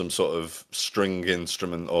sort of string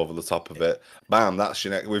instrument over the top of it. Bam! That's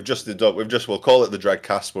your next. We'll call it the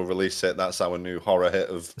Dreadcast. We'll release it. That's our new horror hit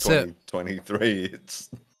of 2023.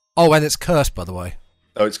 And it's cursed, by the way.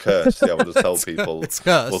 Oh, it's cursed. Yeah, we'll just tell people. It's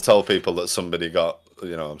cursed. We'll tell people that somebody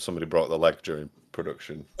somebody broke their leg during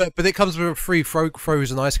production. But it comes with a free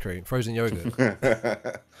frozen ice cream, frozen yogurt.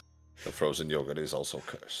 The frozen yogurt is also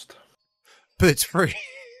cursed. But it's free.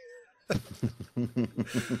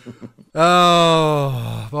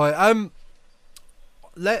 Oh, right.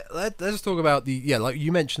 Let's talk about like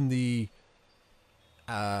you mentioned the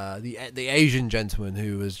Asian gentleman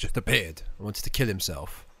who was just appeared and wanted to kill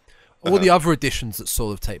himself. All the other additions that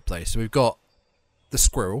sort of take place. So we've got the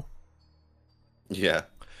squirrel. Yeah.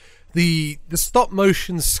 The stop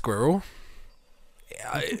motion squirrel.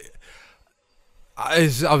 I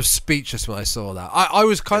was speechless when I saw that. I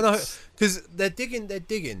was kind of, because they're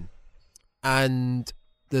digging, and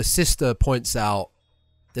the sister points out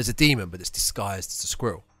there's a demon, but it's disguised as a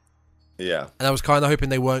squirrel. Yeah. And I was kind of hoping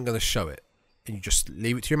they weren't going to show it, and you just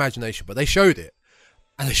leave it to your imagination. But they showed it.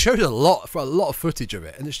 And they showed a lot of footage of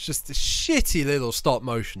it, and it's just this shitty little stop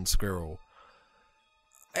motion squirrel,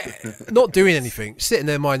 not doing anything, sitting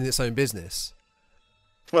there minding its own business.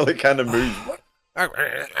 Well, it kind of moves.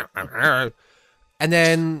 And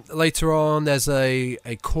then later on, there's a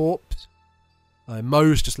corpse.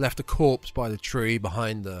 Mo's just left a corpse by the tree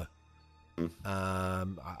behind her.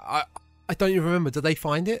 I don't even remember. Did they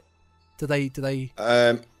find it? Did they?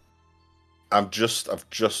 I've just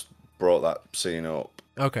brought that scene up.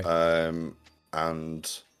 Okay. And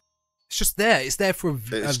it's just there. It's there for a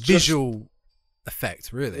visual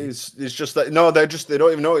effect, really. It's just that they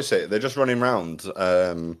don't even notice it. They're just running around.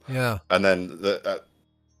 And then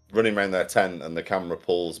running around their tent, and the camera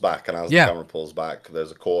pulls back, and as the camera pulls back,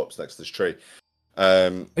 there's a corpse next to this tree.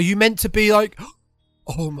 Are you meant to be like,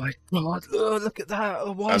 oh my god, look at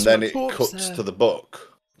that? Why and then it cuts to the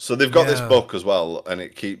book. So they've got this book as well, and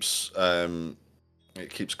it keeps cutting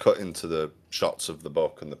to the shots of the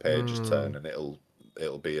book, and the pages turn, and it'll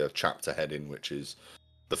be a chapter heading, which is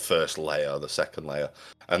the first layer, the second layer,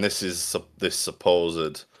 and this is this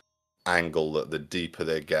supposed angle that the deeper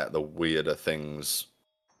they get, the weirder things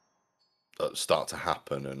that start to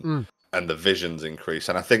happen, and the visions increase.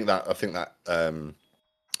 And I think that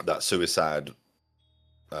that suicide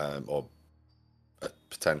or a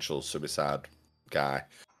potential suicide guy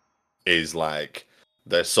is like,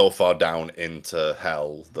 they're so far down into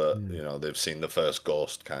hell that they've seen the first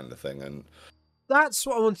ghost kind of thing. And that's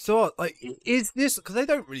what I want to ask. Like, is this, because they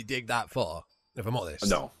don't really dig that far, if I'm honest.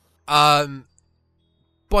 No.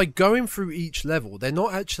 By going through each level, they're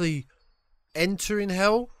not actually entering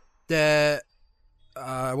hell. They're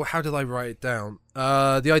how did I write it down?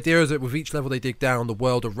 The idea is that with each level they dig down, the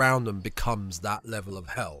world around them becomes that level of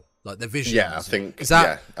hell. Like their vision. Yeah, I think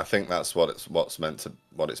that's what it's meant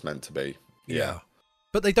to be. Yeah.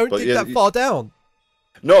 But they don't dig that far down.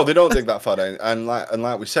 No, they don't dig that far down. And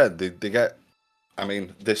like we said, they get. I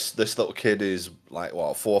mean, this little kid is like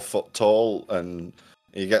 4 foot tall, and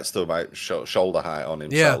he gets to about shoulder height on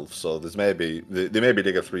himself. Yeah. So there's maybe they maybe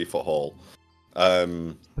dig a 3 foot hole.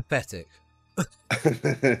 Pathetic.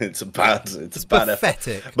 It's bad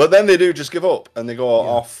pathetic. Effort. But then they do just give up, and they go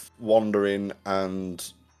off wandering, and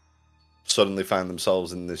suddenly find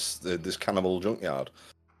themselves in this cannibal junkyard.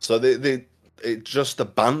 So it just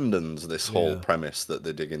abandons this whole premise that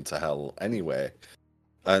they dig into hell anyway.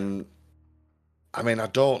 And I mean, I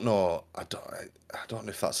don't know. I don't know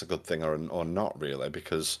if that's a good thing or not really,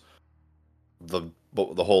 because the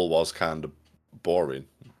whole was kind of boring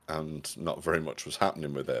and not very much was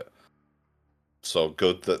happening with it. So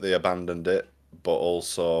good that they abandoned it, but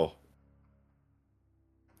also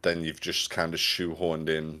then you've just kind of shoehorned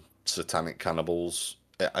in satanic cannibals.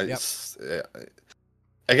 Again,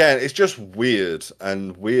 it's just weird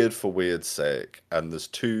and weird for weird's sake. And it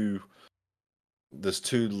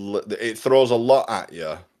throws a lot at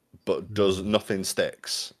you, but does nothing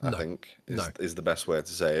sticks. I think is the best way to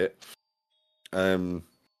say it. So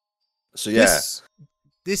yeah,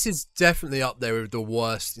 this is definitely up there with the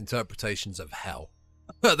worst interpretations of hell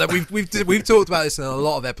that we've talked about this in a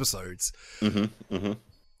lot of episodes.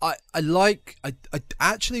 I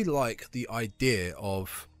actually like the idea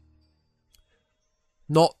of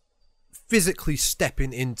not physically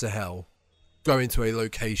stepping into hell, going to a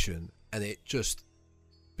location, and it just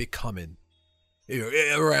becoming,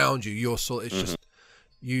 around you. You're sort. It's just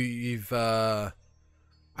you've. I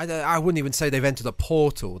wouldn't even say they've entered a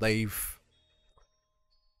portal. They've.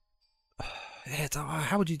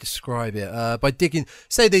 How would you describe it? By digging.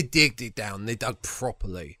 Say they digged it down. They dug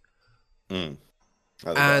properly. Like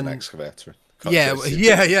an excavator. Yeah.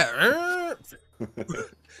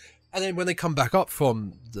 And then when they come back up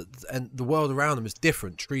from the world around them is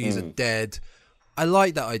different. Trees are dead. I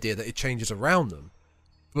like that idea that it changes around them,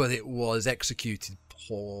 but it was executed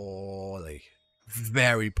poorly,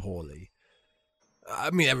 very poorly.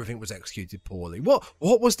 I mean, everything was executed poorly. What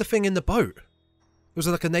was the thing in the boat? Was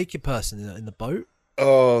it like a naked person in the boat?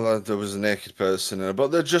 Oh, there was a naked person in it,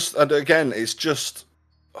 but they're just, and again, it's just,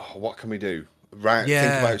 what can we do? Right,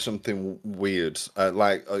 think about something weird,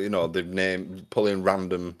 they've pulling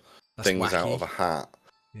random things out of a hat.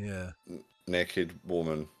 Yeah, naked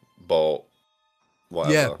woman, boat,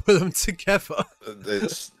 whatever. Yeah, put them together.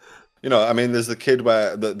 It's, I mean, there's the kid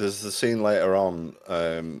where there's the scene later on.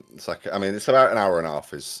 It's like, I mean, it's about an hour and a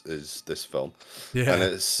half is this film, and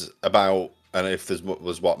it's about, and if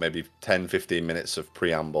was maybe 10, 15 minutes of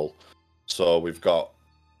preamble, so we've got,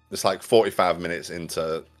 it's like 45 minutes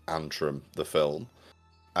into Antrum, the film.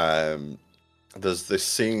 There's this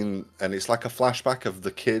scene, and it's like a flashback of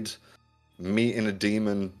the kid meeting a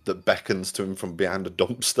demon that beckons to him from behind a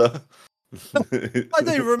dumpster. I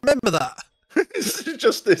don't remember that. It's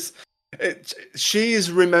just this.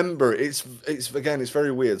 She's remember. It's again. It's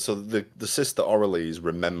very weird. So the sister orally is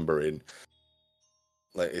remembering.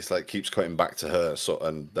 Like it's like keeps cutting back to her. So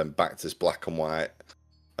and then back to this black and white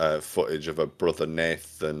footage of her brother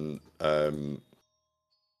Nathan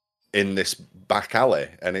in this back alley,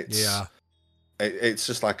 and it's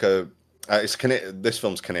just like a. This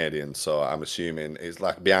film's Canadian, so I'm assuming it's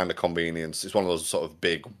like behind a convenience. It's one of those sort of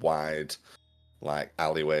big, wide, like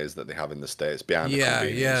alleyways that they have in the States, behind a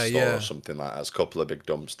convenience store or something like that. There's a couple of big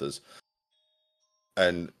dumpsters,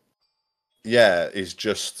 and it's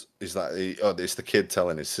the kid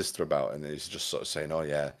telling his sister about it, and he's just sort of saying, "Oh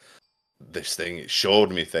yeah, this thing, it showed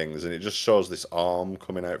me things," and it just shows this arm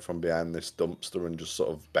coming out from behind this dumpster and just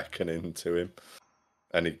sort of beckoning to him,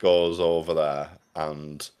 and he goes over there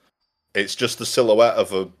and. It's just the silhouette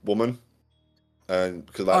of a woman, and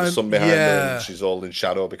because the sun behind her, and she's all in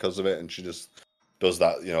shadow because of it, and she just does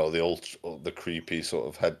that, the creepy sort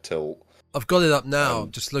of head tilt. I've got it up now.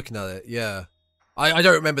 I'm just looking at it. Yeah, I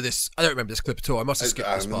don't remember this. I don't remember this clip at all. I must have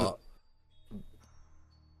skipped this part.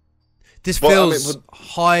 This feels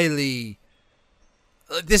highly.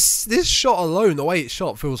 This shot alone, the way it's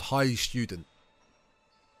shot, feels highly student.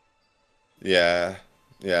 Yeah.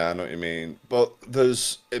 Yeah, I know what you mean. But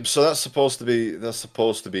that's supposed to be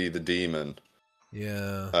the demon.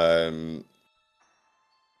 Yeah.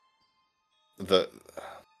 That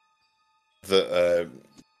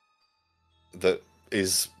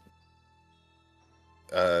is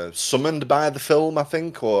summoned by the film, I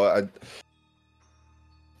think, or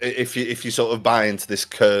if you sort of buy into this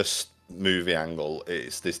cursed movie angle,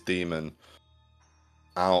 it's this demon,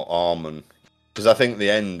 Al Arman, because I think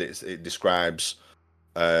the end it describes.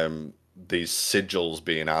 These sigils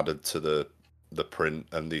being added to the print,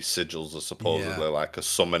 and these sigils are supposedly like a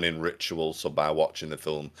summoning ritual. So by watching the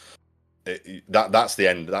film, that's the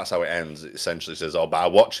end. That's how it ends. It essentially says, "Oh, by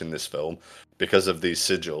watching this film, because of these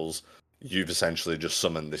sigils, you've essentially just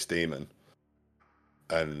summoned this demon."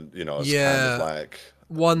 And it's kind of like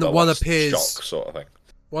one appears shock sort of thing.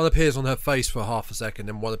 One appears on her face for half a second,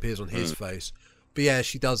 and one appears on his face. But yeah,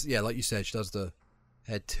 she does. Yeah, like you said, she does the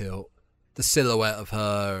head tilt. The silhouette of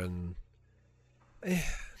her and but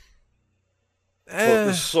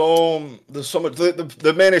there's so much.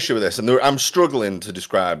 The main issue with this, and I'm struggling to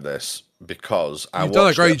describe this because you've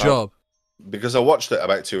done a great job. because I watched it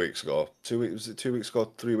about 2 weeks ago. 2 weeks, was it 2 weeks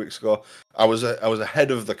ago? 3 weeks ago? I was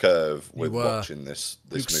ahead of the curve with watching this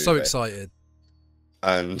movie. So excited,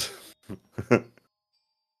 and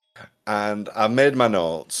and I made my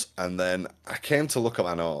notes, and then I came to look at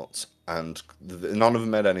my notes, and none of them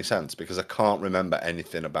made any sense because I can't remember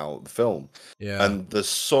anything about the film. Yeah, and there's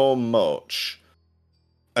so much.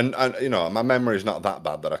 And you know, my memory is not that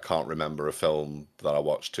bad that I can't remember a film that I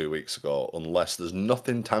watched 2 weeks ago unless there's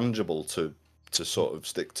nothing tangible to sort of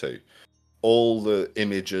stick to. All the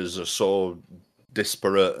images are so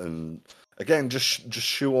disparate and again just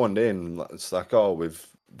shoehorned in. It's like, oh,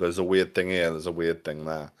 there's a weird thing here, there's a weird thing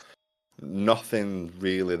there. Nothing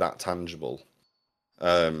really that tangible.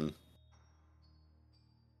 To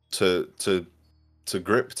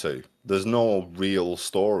grip to. There's no real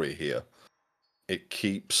story here. It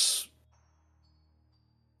keeps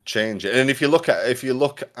changing, and if you look at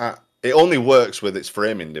it, only works with its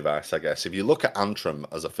framing device, I guess. If you look at Antrum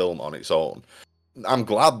as a film on its own, I'm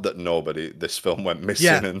glad that this film went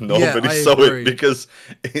missing and nobody saw it because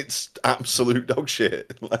it's absolute dog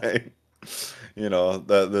shit. Like, you know,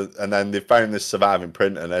 and then they found this surviving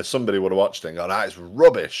print, and somebody would have watched it and gone, "Ah, it's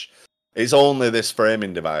rubbish." It's only this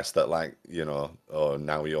framing device that, like, you know, oh,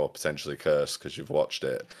 now you're potentially cursed because you've watched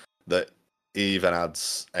it, that even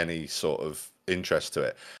adds any sort of interest to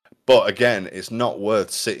it. But again, it's not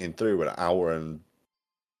worth sitting through an hour and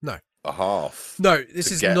a half. No,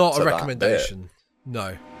 this is not a recommendation.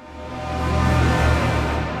 No.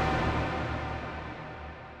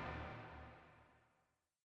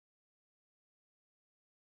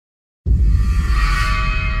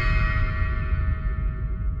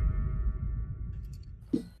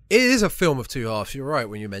 It is a film of two halves. You're right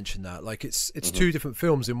when you mention that. Like, it's two different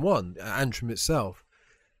films in one. Antrum itself.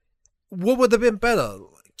 What would have been better?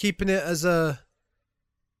 Keeping it as the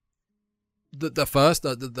first,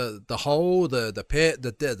 the hole, the pit,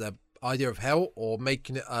 the idea of hell, or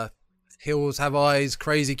making it a Hills Have Eyes,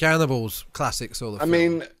 Crazy Cannibals classic sort of film?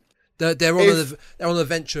 mean, they're on an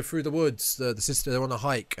adventure through the woods. The sister, they're on a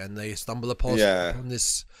hike and they stumble upon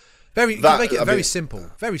this make it very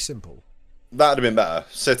simple. Very simple. That'd have been better.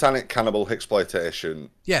 Satanic cannibal exploitation.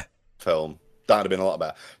 Yeah. Film. That'd have been a lot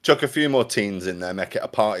better. Chuck a few more teens in there, make it a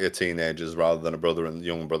party of teenagers rather than a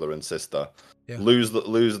young brother and sister. Yeah. Lose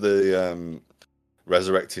the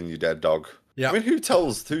resurrecting your dead dog. Yeah. I mean, who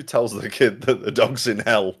tells the kid that the dog's in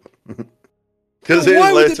hell? Because it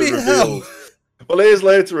is later revealed. Well, it is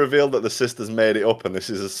later revealed that the sister's made it up, and this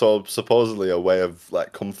is supposedly a way of,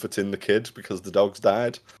 like, comforting the kid because the dog's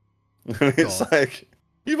died. It's like,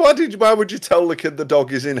 why would you tell the kid the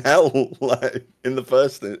dog is in hell, like, in the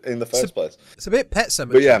first place? It's a bit Pet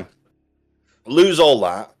Sematary. But yeah, lose all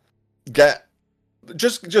that.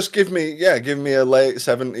 Just give me a late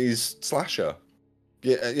 70s slasher.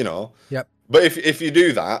 Yeah, you know. Yep. But if you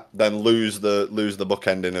do that, then lose the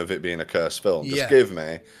bookending of it being a cursed film. Just give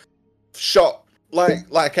me shot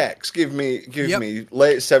like X. Give me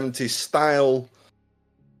late 70s style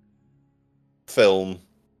film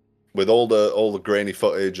with all the grainy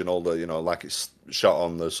footage and all the, you know, like it's shot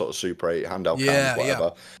on the sort of Super 8 handheld cams, whatever.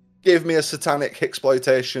 Yeah. Give me a satanic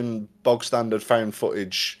exploitation, bog standard found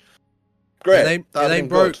footage. Great. It ain't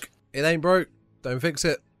broke. Good. It ain't broke. Don't fix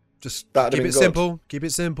it. Just keep it simple. Keep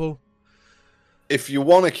it simple. If you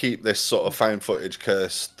want to keep this sort of found footage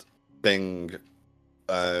cursed thing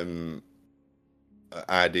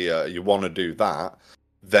idea, you want to do that,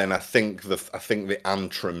 then I think the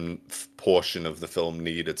Antrum portion of the film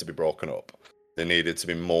needed to be broken up. There needed to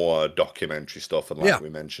be more documentary stuff, and like we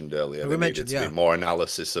mentioned earlier, there needed to be more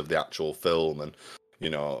analysis of the actual film, and, you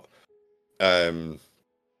know,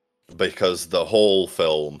 because the whole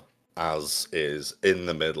film as is in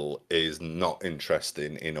the middle is not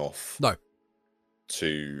interesting enough. No.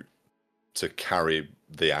 To carry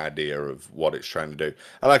the idea of what it's trying to do.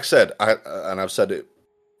 And like I said, I've said it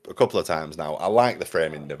a couple of times now, I like the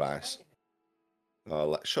framing device.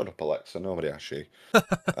 Oh, shut up, Alexa. Nobody asked you.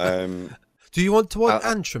 Do you want to watch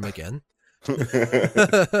Antrum again?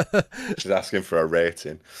 She's asking for a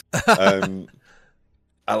rating. I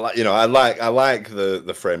like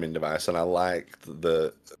the framing device, and I like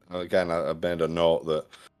I made a note that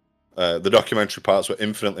the documentary parts were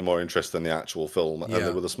infinitely more interesting than the actual film, and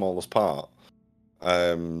they were the smallest part.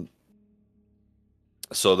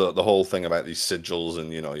 So the whole thing about these sigils,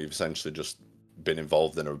 and, you know, you've essentially just been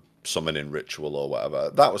involved in a summoning ritual or whatever,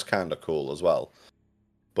 that was kind of cool as well.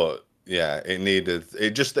 But yeah, it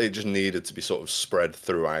just needed to be sort of spread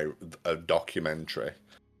throughout a documentary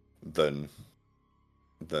than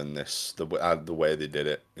the way they did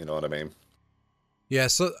it. You know what I mean? Yeah,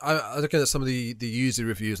 so I'm looking at some of the user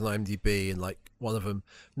reviews on IMDb, and like one of them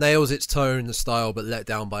nails its tone and style, but let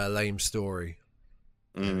down by a lame story.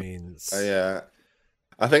 I mean, yeah,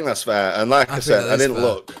 I think that's fair. And like I said, I didn't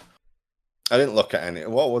look at any.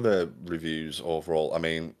 What were the reviews overall? I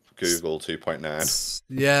mean, Google 2.9.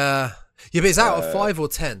 Yeah, but it's out of 5 or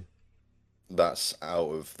 10. That's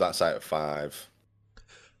out of 5.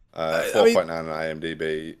 4.9 on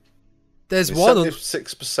IMDb. There's it's one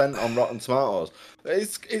 76% on Rotten Tomatoes.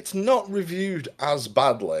 It's not reviewed as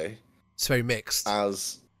badly. It's very mixed.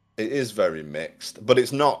 As it is very mixed, but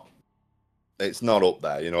it's not up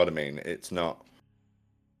there. You know what I mean? It's not.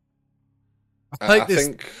 I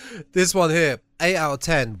think this one here, 8 out of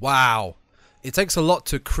 10. Wow. It takes a lot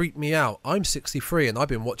to creep me out. I'm 63 and I've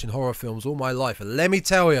been watching horror films all my life. And let me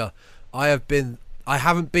tell you, I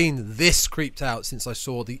haven't been this creeped out since I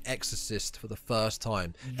saw The Exorcist for the first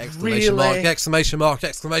time. Exclamation mark, exclamation mark,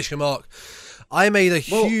 exclamation mark. I made a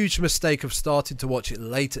huge mistake of starting to watch it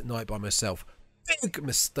late at night by myself. Big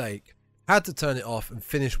mistake. Had to turn it off and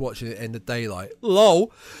finish watching it in the daylight.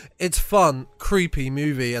 LOL. It's fun, creepy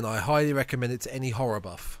movie, and I highly recommend it to any horror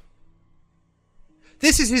buff.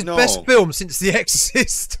 This is his best film since The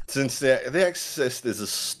Exorcist. Since The Exorcist is a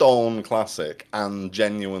stone classic and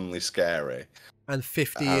genuinely scary. And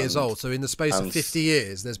 50 years old. So in the space of 50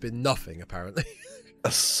 years, there's been nothing, apparently.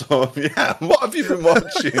 So, yeah. What have you been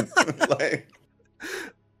watching?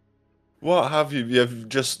 What have you? You've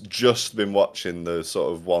just been watching the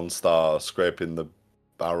sort of 1-star scraping the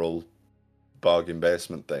barrel bargain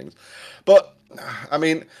basement things. But I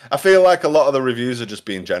mean, I feel like a lot of the reviews are just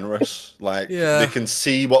being generous. Like they can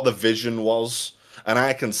see what the vision was, and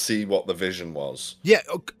I can see what the vision was. Yeah,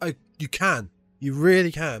 you can. You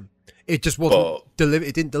really can. It just wasn't deliver.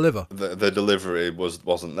 It didn't deliver. The delivery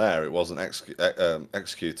wasn't there. It wasn't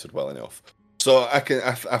executed well enough. So I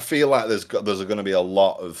feel like there's going to be a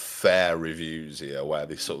lot of fair reviews here where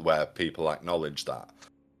people acknowledge that.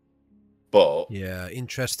 But yeah,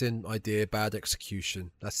 interesting idea, bad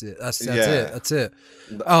execution. That's it. That's it.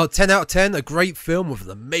 Oh, 10 out of 10. A great film with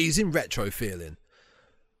an amazing retro feeling.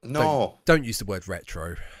 No, don't use the word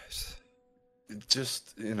retro.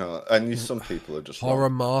 Just, and some people are just horror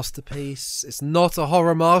masterpiece. It's not a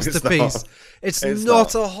horror masterpiece. It's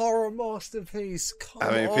not a horror masterpiece. Come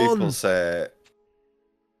on. People say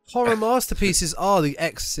horror masterpieces are The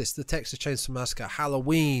Exorcist, The Texas Chainsaw Massacre,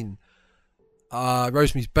 Halloween,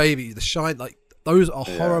 Rosemary's Baby, The Shine. Like those are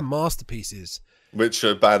horror masterpieces. Which,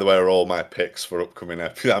 by the way, are all my picks for upcoming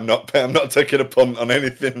episodes. I'm not taking a punt on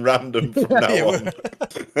anything random from now on.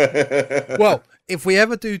 Well, if we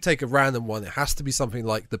ever do take a random one, it has to be something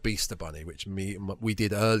like The Beaster Bunny, which we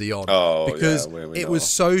did early on. Oh, because we it was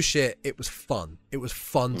so shit. It was fun. It was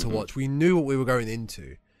fun to watch. We knew what we were going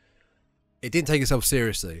into. It didn't take itself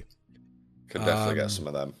seriously. Could definitely get some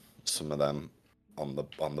of them on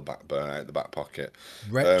the back burner, out the back pocket.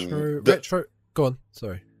 Retro. Go on.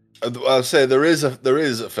 Sorry. I'll say there is a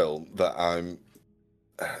film that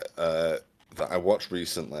I watched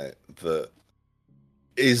recently that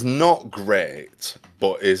is not great,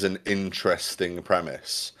 but is an interesting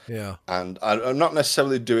premise. Yeah. And I'm not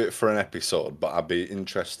necessarily do it for an episode, but I'd be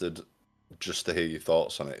interested just to hear your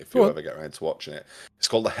thoughts on it if you ever get around to watching it. It's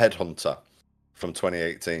called The Headhunter from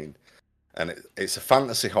 2018, and it's a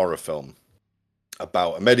fantasy horror film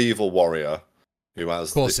about a medieval warrior who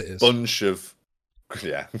has this bunch of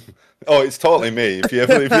Oh, it's totally me. If you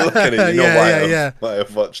look at it, you know why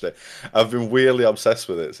I've watched it. I've been weirdly obsessed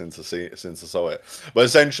with it since I saw it. But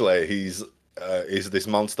essentially, he's this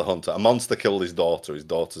monster hunter. A monster killed his daughter. His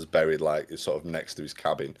daughter's buried sort of next to his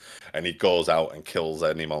cabin, and he goes out and kills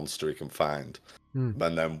any monster he can find. And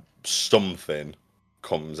then something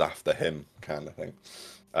comes after him, kind of thing.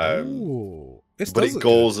 But it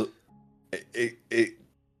goes.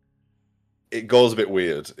 It goes a bit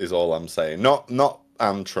weird, is all I'm saying. Not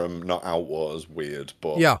Antrum, not Outwaters weird,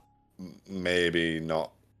 but maybe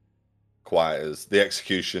not quite as... The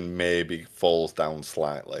execution maybe falls down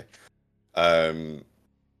slightly. But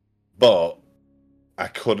I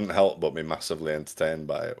couldn't help but be massively entertained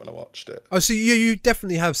by it when I watched it. Oh, so you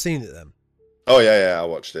definitely have seen it then? Oh, yeah, I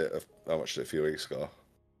watched it. I watched it a few weeks ago.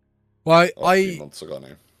 Well, a few months ago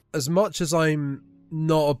now. As much as I'm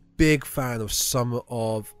not a big fan of some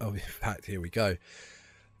of... Oh, in fact, here we go.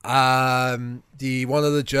 One of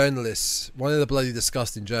the bloody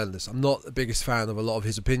disgusting journalists. I'm not the biggest fan of a lot of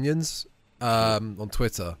his opinions on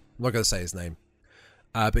Twitter. I'm not going to say his name.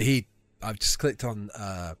 But I've just clicked on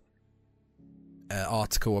an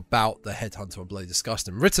article about the Headhunter on Bloody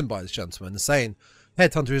Disgusting, written by this gentleman, and saying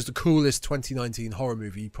Headhunter is the coolest 2019 horror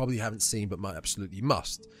movie you probably haven't seen but might absolutely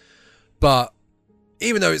must. But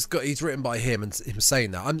even though he's written by him and him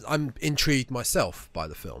saying that, I'm intrigued myself by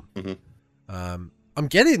the film. I'm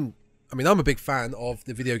a big fan of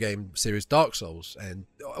the video game series Dark Souls and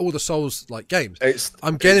all the Souls like games.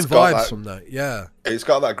 I'm getting vibes from that. Yeah, it's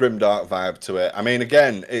got that grim dark vibe to it. I mean,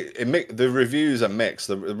 again, the reviews are mixed.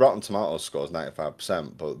 The Rotten Tomatoes score is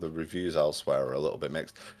 95%, but the reviews elsewhere are a little bit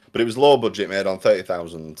mixed. But it was low budget, made on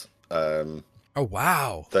 $30,000. Oh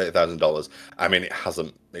wow, $30,000. I mean,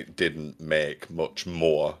 it didn't make much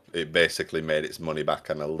more. It basically made its money back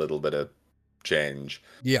and a little bit of change.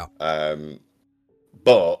 Yeah.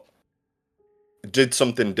 But it did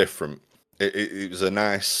something different. It was a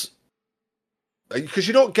nice, because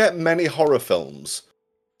you don't get many horror films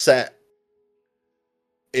set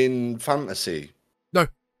in fantasy. No.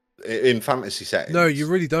 In fantasy settings. No, you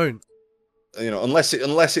really don't. You know, unless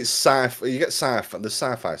it's sci-fi. You get sci-fi, the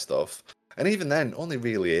sci-fi stuff. And even then, only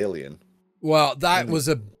really Alien. Well, that was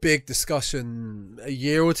a big discussion a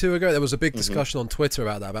year or two ago. There was a big discussion on Twitter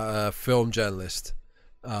about that, about a film journalist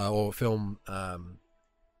or film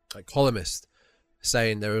columnist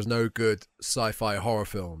saying there was no good sci-fi horror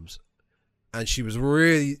films. And she was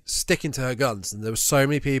really sticking to her guns. And there were so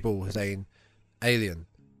many people saying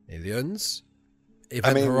Aliens,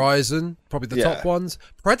 Event Horizon, probably the top ones.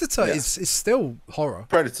 Predator is still horror.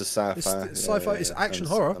 Predator sci-fi. It's sci-fi. It's action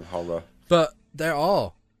horror. And horror. But there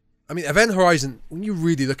are. I mean, Event Horizon, when you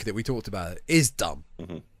really look at it, we talked about it, is dumb.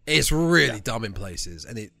 It's really dumb in places,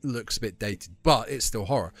 and it looks a bit dated, but it's still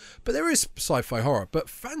horror. But there is sci-fi horror, but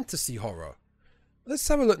fantasy horror. Let's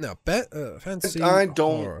have a look now. Fantasy I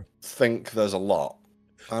don't horror. think there's a lot.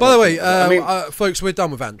 By the way, folks, we're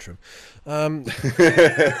done with Antrum.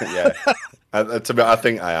 Yeah. I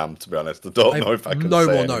think I am, to be honest. I don't know if I can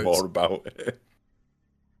say any more about it.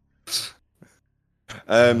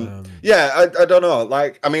 I don't know.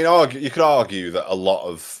 Like, I mean, you could argue that a lot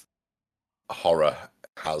of horror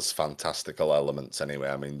has fantastical elements anyway.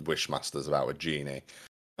 I mean, Wishmaster's about a genie.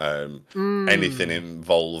 Anything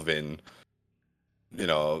involving, you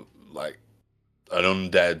know, like an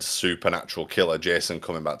undead supernatural killer, Jason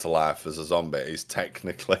coming back to life as a zombie, is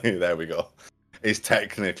technically, there we go. Is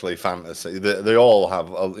technically fantasy. They all have,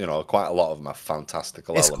 quite a lot of them have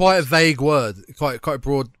fantastical elements. It's quite a vague word, quite a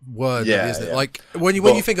broad word, isn't it? Like when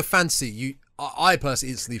you think of fantasy, I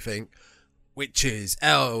personally instantly think witches,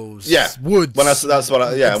 elves, woods. When I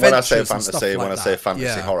say fantasy, when I say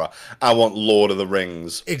fantasy horror, I want Lord of the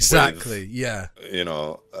Rings. Exactly. With,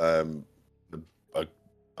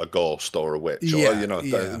 a ghost or a witch.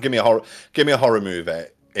 Give me a horror movie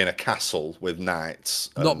in a castle with knights.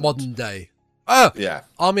 Not modern day.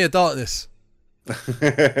 Army of Darkness.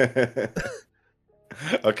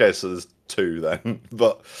 Okay, so there's two then.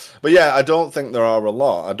 But yeah, I don't think there are a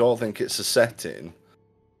lot. I don't think it's a setting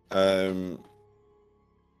that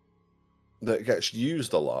gets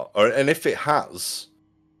used a lot. And if it has,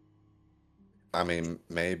 I mean,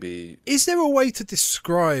 maybe. Is there a way to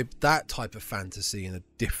describe that type of fantasy in a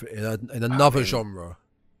different, in another genre?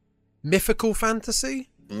 Mythical fantasy?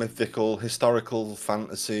 Mythical, historical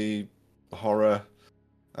fantasy, horror.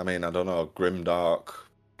 I mean, I don't know, grimdark,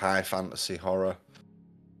 high fantasy horror.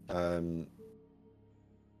 I don't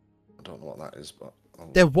know what that is, but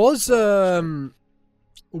there was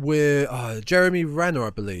with Jeremy Renner,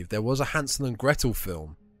 I believe, there was a Hansel and Gretel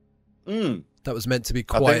film. That was meant to be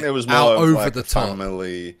quite, I think it was more over the top.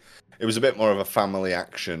 Family. It was a bit more of a family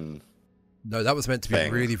action. No, that was meant to be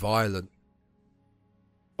really violent.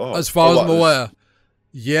 Oh, as far as I'm aware.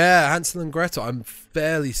 Yeah, Hansel and Gretel. I'm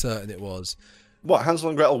fairly certain it was. What, Hansel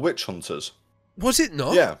and Gretel Witch Hunters? Was it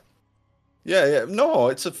not? Yeah. No,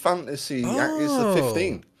 it's a fantasy. It's the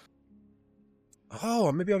 15.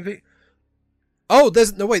 Oh, maybe I'm thinking. Oh,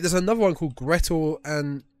 there's another one called Gretel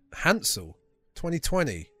and Hansel,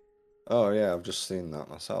 2020. Oh yeah, I've just seen that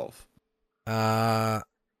myself.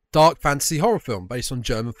 Dark fantasy horror film based on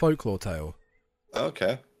German folklore tale.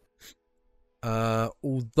 Okay.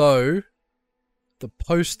 Although the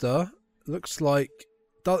poster looks like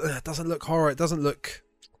doesn't look horror. It doesn't look.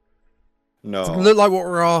 No. Doesn't look like what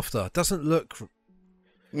we're after. It doesn't look.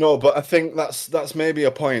 No, but I think that's maybe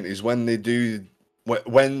a point. Is when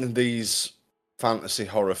these fantasy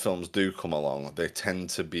horror films do come along, they tend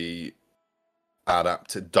to be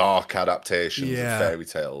dark adaptations of fairy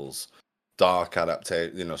tales, stuff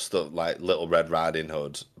like Little Red Riding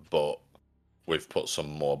Hood, but we've put some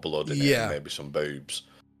more blood in it, and maybe some boobs.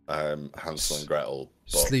 Hansel and Gretel,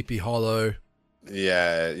 Sleepy Hollow.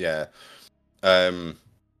 Yeah.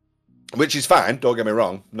 Which is fine. Don't get me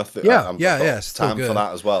wrong. Nothing. Time for that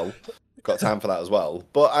as well. Got time for that as well.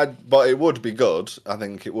 But it would be good. I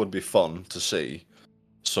think it would be fun to see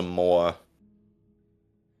some more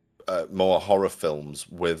more horror films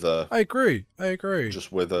with a. I agree.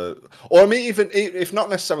 Just with a, or I mean, even if not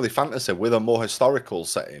necessarily fantasy, with a more historical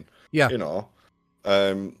setting. Yeah. You know,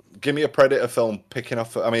 give me a Predator film picking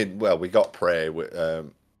off. I mean, well, we got Prey,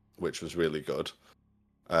 which was really good.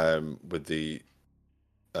 With the.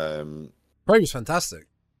 Prey was fantastic.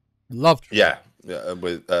 Loved Prey. Yeah,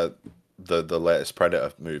 with the latest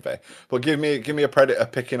Predator movie. But give me a Predator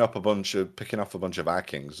picking off a bunch of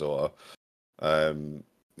Vikings, or a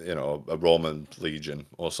Roman legion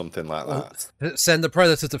or something like that. Send the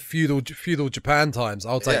Predator to feudal Japan times.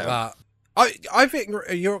 I'll take that. I think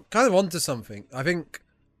you're kind of onto something.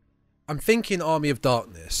 I'm thinking Army of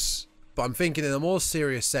Darkness, but I'm thinking in a more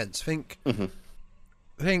serious sense. Think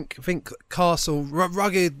castle,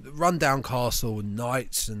 rugged, rundown castle,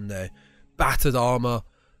 knights and their battered armor.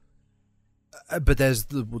 But there's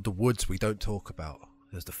the woods we don't talk about.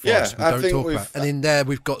 There's the forest we don't talk about. And in there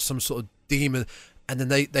we've got some sort of demon. And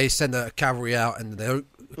then they send a cavalry out, and a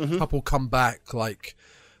couple come back like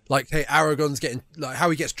hey, Aragon's getting, like how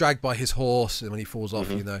he gets dragged by his horse and when he falls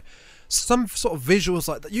off, some sort of visuals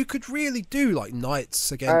like that. You could really do like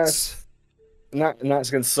knights against. Knights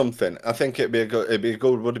against something. I think would be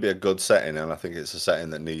a good setting, and I think it's a setting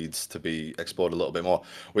that needs to be explored a little bit more,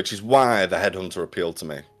 which is why The Headhunter appealed to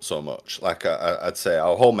me so much. Like I'd say,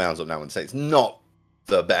 I'll hold my hands up now and say it's not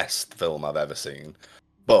the best film I've ever seen,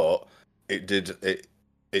 but it did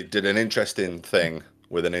an interesting thing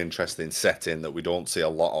with an interesting setting that we don't see a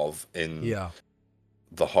lot of in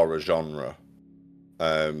the horror genre.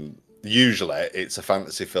 Usually, it's a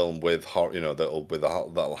fantasy film with horror,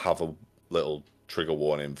 that'll have a little trigger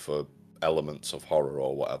warning for elements of horror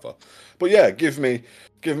or whatever. But yeah, give me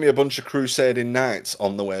a bunch of crusading knights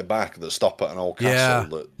on the way back that stop at an old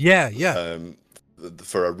castle.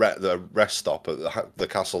 For a rest stop, the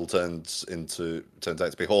castle turns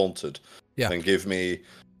out to be haunted. Yeah. And give me,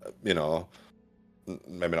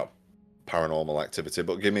 maybe not paranormal activity,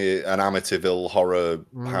 but give me an Amityville horror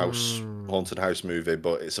haunted house movie,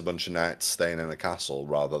 but it's a bunch of knights staying in a castle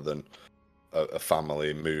rather than a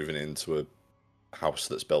family moving into a house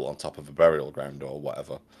that's built on top of a burial ground or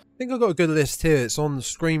whatever. I think I've got a good list here. It's on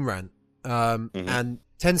Screen Rant. And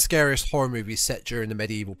 10 scariest horror movies set during the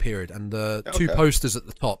medieval period. And the two posters at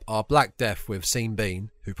the top are Black Death with Sean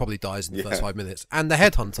Bean, who probably dies in the first 5 minutes, and The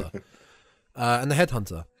Headhunter.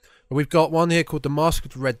 But we've got one here called The Mask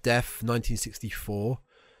of the Red Death, 1964.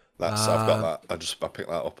 I've got that. I picked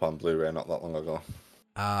that up on Blu-ray not that long ago.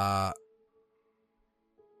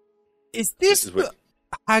 Is this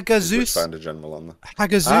Hagazusa? Find a general on there.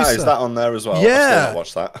 Hagazusa. Is that on there as well? Yeah. I still not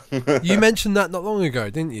watched that. You mentioned that not long ago,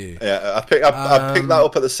 didn't you? Yeah, I picked that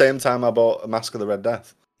up at the same time I bought A Mask of the Red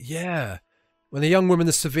Death. Yeah. When a young woman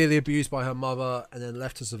is severely abused by her mother and then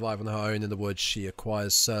left to survive on her own in the woods, she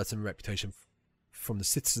acquires certain reputation from the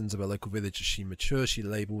citizens of her local village. As she matures, she's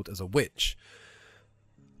labelled as a witch.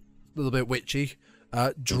 A little bit witchy.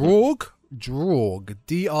 Draug,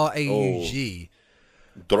 D-R-A-U-G.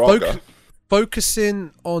 Draugr.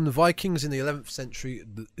 Focusing on Vikings in the 11th century.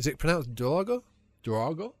 Is it pronounced Draugr?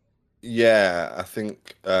 Draugr? Yeah, I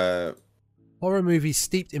think... Horror movie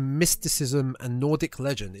steeped in mysticism and Nordic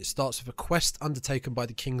legend. It starts with a quest undertaken by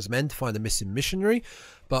the king's men to find a missing missionary,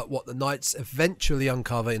 but what the knights eventually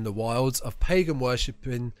uncover in the wilds of pagan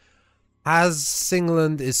worshipping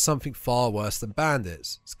England is something far worse than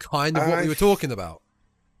bandits. It's kind of what we were talking about.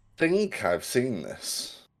 I think I've seen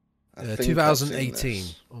this. 2018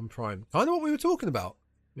 on Prime. Kind of what we were talking about.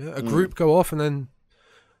 Yeah, a group go off and then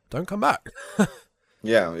don't come back.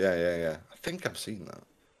 Yeah. I think I've seen that.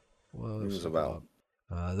 Well, it was about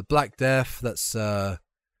the Black Death. That's Sean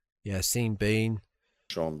Bean.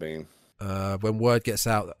 When word gets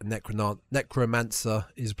out that a necromancer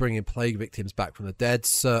is bringing plague victims back from the dead,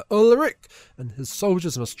 Sir Ulrich and his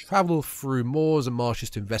soldiers must travel through moors and marshes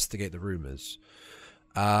to investigate the rumours.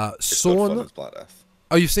 Sauna. Black Death.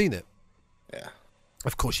 Oh, you've seen it? Yeah.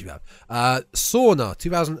 Of course you have. Sauna,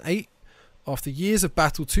 2008. After years of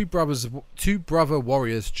battle, two brother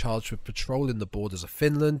warriors charged with patrolling the borders of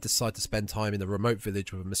Finland decide to spend time in a remote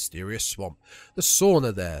village with a mysterious swamp. The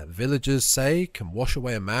sauna there, villagers say, can wash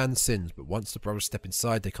away a man's sins, but once the brothers step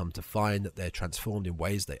inside, they come to find that they're transformed in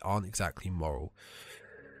ways they aren't exactly moral.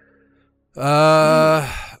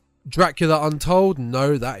 Dracula Untold,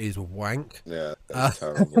 no, that is wank. Yeah, that's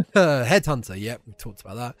terrible. Headhunter, yep, we talked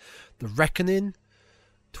about that. The Reckoning,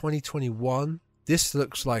 2021. This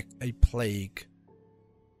looks like a plague.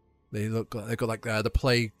 They've got like the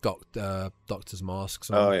plague doctor's masks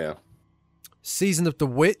on. Oh yeah. Season of the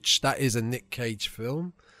Witch. That is a Nick Cage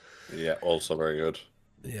film. Yeah, also very good.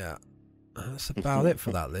 Yeah, that's about it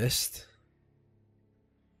for that list.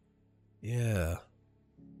 Yeah.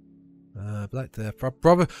 Black Death.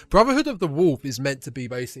 Brotherhood of the Wolf is meant to be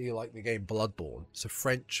basically like the game Bloodborne. It's a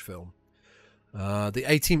French film. The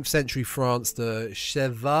 18th century France, the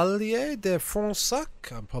Chevalier de Fronsac,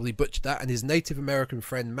 I probably butchered that, and his Native American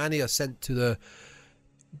friend Manny are sent to the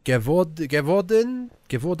Gévaudan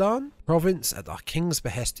province at our king's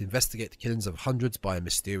behest to investigate the killings of hundreds by a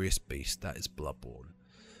mysterious beast. That is Bloodborne.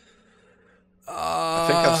 I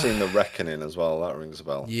think I've seen The Reckoning as well. That rings a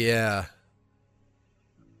bell. Yeah.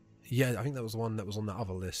 Yeah, I think that was the one that was on that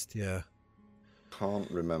other list, yeah. Can't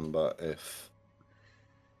remember if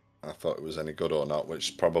I thought it was any good or not,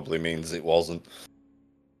 which probably means it wasn't.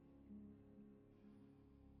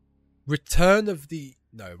 Return of the...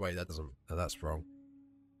 No, wait, that doesn't... No, that's wrong.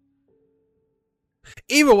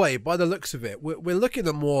 Either way, by the looks of it, we're looking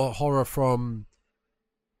at more horror from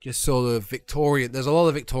just sort of Victorian... There's a lot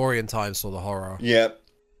of Victorian time sort of horror. Yeah.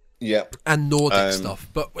 And Nordic stuff.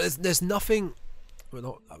 But there's nothing...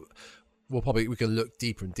 We can look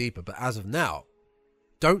deeper and deeper, but as of now,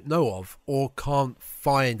 don't know of or can't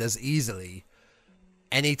find as easily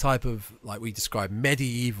any type of, like we described,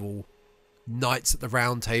 medieval Knights at the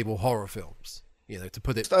Round Table horror films. You know, to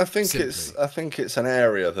put it simply. I think it's an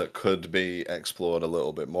area that could be explored a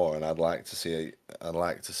little bit more, and I'd like to see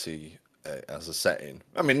as a setting.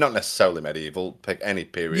 I mean, not necessarily medieval. Pick any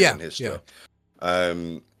period in history.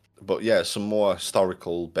 Yeah. But yeah, some more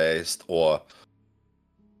historical based or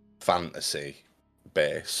fantasy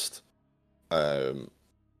based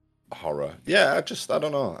horror. Yeah, I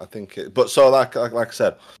don't know. I think but so like I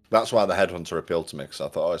said, that's why the Headhunter appealed to me, because I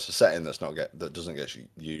thought, it's a setting that doesn't get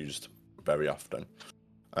used very often,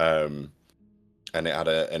 and it had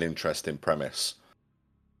an interesting premise,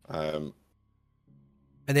 and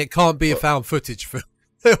it can't be a found footage film.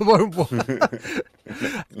 It won't.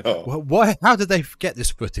 No. Well, why? How did they get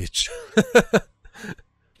this footage?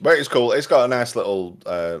 But it's cool. It's got a nice little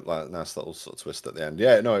sort of twist at the end.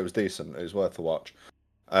 Yeah, no, it was decent. It was worth a watch.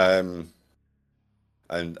 And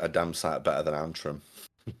a damn sight better than Antrum.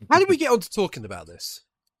 How did we get on to talking about this?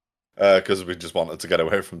 Because we just wanted to get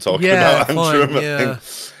away from talking about Antrum. I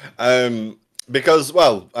think. Because,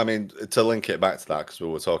 well, I mean, to link it back to that, because we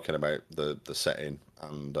were talking about the setting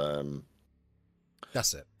and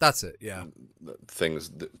that's it. Yeah, things,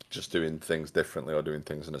 just doing things differently or doing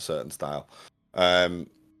things in a certain style.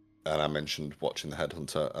 And I mentioned watching The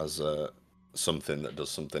Headhunter as something that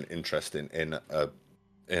does something interesting in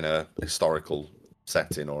a historical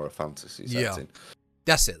setting or a fantasy setting.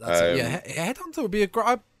 That's it. Yeah, Headhunter would be a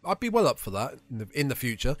great. I'd be well up for that in the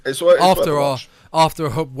future. It's after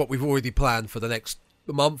what we've already planned for the next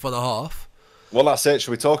month and a half. Well, that's it.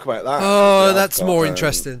 Should we talk about that? Oh, that's more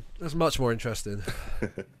interesting. That's much more interesting.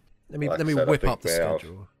 Let me whip up the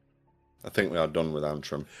schedule. I think we are done with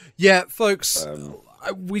Antrum. Yeah, folks,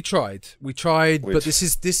 we tried, but this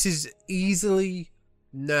is easily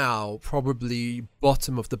now probably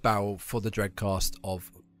bottom of the barrel for the Dreadcast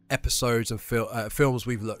of episodes and films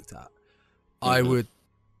we've looked at. Mm-hmm. I would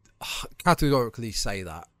categorically say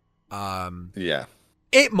that. Yeah,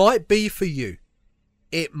 it might be for you.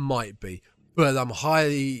 It might be, but I'm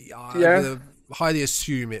highly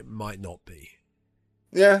assume it might not be.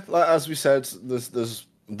 Yeah, like as we said,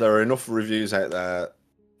 there are enough reviews out there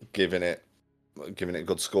giving it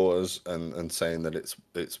good scores and saying that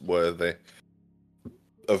it's worthy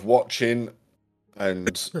of watching,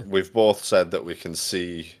 and we've both said that we can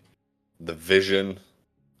see the vision.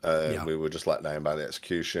 We were just let down by the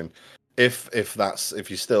execution. If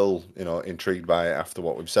you're still intrigued by it after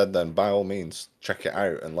what we've said, then by all means check it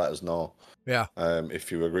out and let us know. Yeah.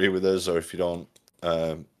 If you agree with us, or if you don't,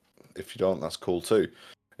 that's cool too.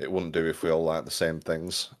 It wouldn't do if we all like the same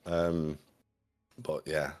things. But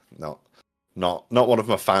yeah, not one of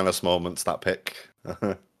my finest moments, that pick.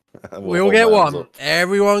 We all get one. Up.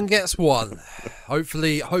 Everyone gets one.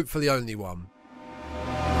 Hopefully only one.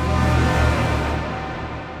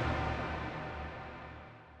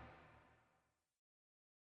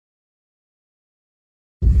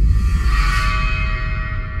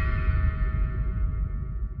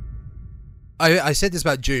 I said this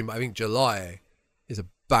about June, but I think July is a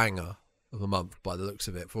banger of a month by the looks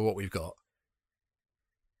of it for what we've got.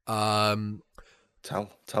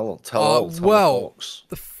 Tell the folks.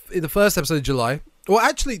 In the first episode of July, well,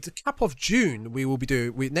 actually, to cap off June, we will be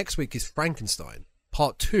doing. Next week is Frankenstein,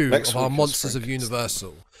 part 2 of our Monsters of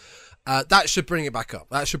Universal. That should bring it back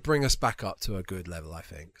up. That should bring us back up to a good level, I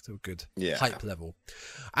think, to a good hype level.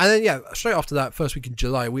 And then, straight after that, first week in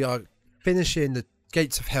July, we are finishing the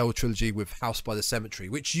Gates of Hell trilogy with House by the Cemetery,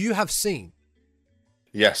 which you have seen.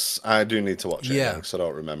 Yes, I do need to watch it again because I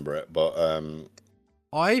don't remember it. But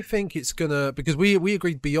I think it's gonna, because we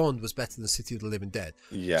agreed Beyond was better than City of the Living Dead.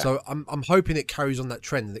 Yeah. So I'm hoping it carries on that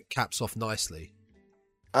trend and it caps off nicely.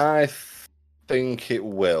 I think it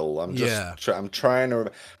will. I'm I'm trying to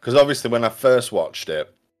remember, because obviously when I first watched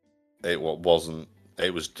it, it wasn't.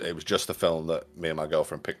 It was just a film that me and my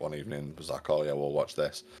girlfriend picked one evening. It was like, oh yeah, we'll watch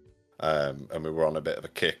this. And we were on a bit of a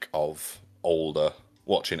kick of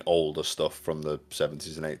watching older stuff from the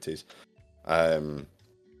 70s and 80s.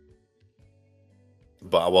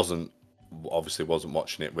 But I wasn't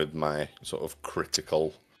watching it with my sort of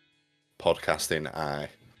critical podcasting eye.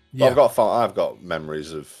 But Yeah. I've got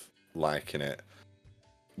memories of liking it.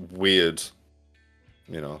 Weird,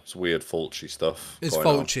 it's weird Fulci stuff. It's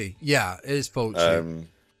Fulci. Yeah, it is Fulci.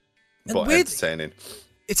 But weird, entertaining.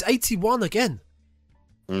 It's 81 again.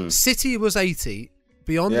 City was 80,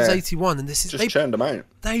 Beyond was 81, and this is just churned them out.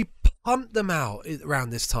 They pumped them out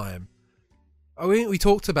around this time. I mean, we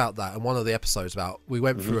talked about that in one of the episodes. We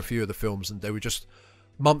went through a few of the films, and they were just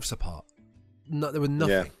months apart. There were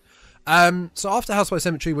nothing. Yeah. So after House by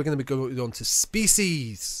Cemetery, we're going to be going on to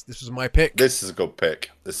Species. This was my pick. This is a good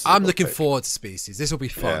pick. I'm looking forward to Species. This will be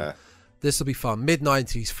fun. Yeah. This will be fun.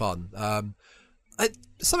 Mid-90s fun.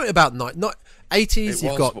 Something about 80s.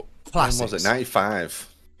 You've got classics. When was it? 95.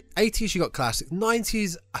 80s, you got classics.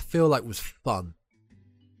 90s, I feel like was fun.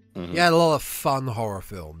 You had a lot of fun horror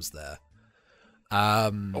films there.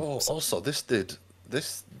 Also, this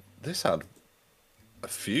had a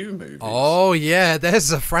few movies. Oh yeah,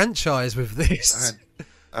 there's a franchise with this.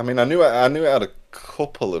 I mean, I knew it had a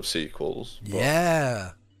couple of sequels.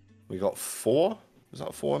 Yeah, we got 4. Was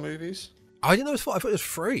that 4 movies? I didn't know it was 4. I thought it was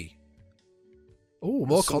 3. Oh,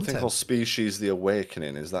 more something content. Called Species: The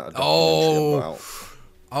Awakening. Is that a documentary about?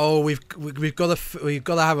 Oh, we've got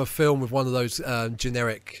to have a film with one of those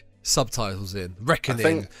generic subtitles in.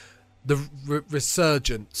 Reckoning, the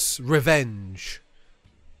Resurgence, Revenge,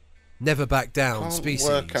 Never Back Down, Can't Species.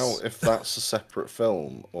 Work out if that's a separate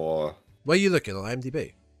film or. Where are you looking on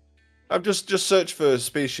IMDb? I've just searched for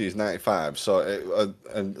Species 95. So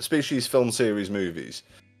and Species film series movies.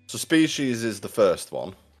 So Species is the first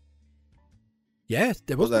one. Yeah,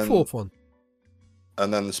 there was the 4th one.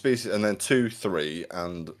 And then the Species, and then 2, 3,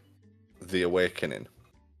 and The Awakening.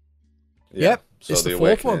 Yeah. Yep, so it's The the 4th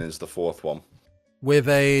Awakening one. Is the 4th one. With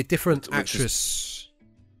a different actress.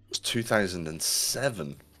 It's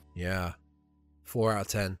 2007. Yeah. 4 out of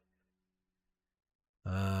 10.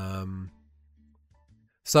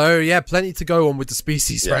 So yeah, plenty to go on with the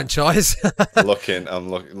Species franchise. I'm looking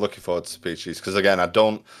forward to Species, because again, I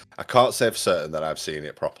can't say for certain that I've seen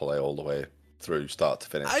it properly all the way through start to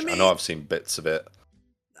finish. I know I've seen bits of it,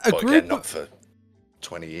 but again, not for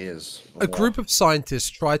 20 years. A group of scientists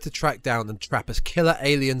try to track down and trap a killer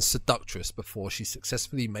alien seductress before she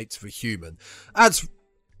successfully mates with a human. That's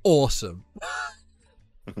awesome.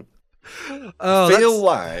 I feel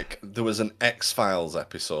like there was an X-Files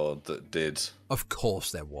episode that did. Of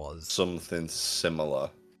course there was. Something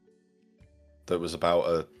similar. That was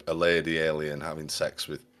about a lady alien having sex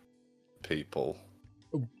with people.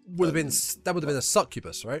 That would have been a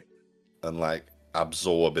succubus, right? And like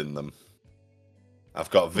absorbing them. I've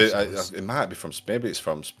got it might be from, maybe it's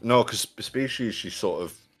from, no, because Species, she's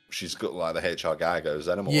got like the H.R. Geiger's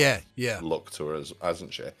animal look to her,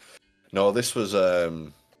 hasn't she? No, this was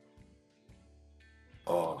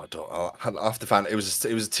I'll have to find it. It was a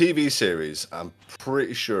TV series. I'm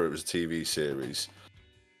pretty sure it was a TV series.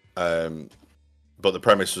 But the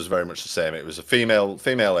premise was very much the same. It was a female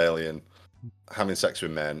alien having sex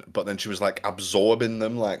with men, but then she was like absorbing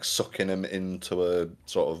them, like sucking them into a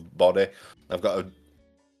sort of body. I've got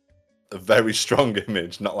a very strong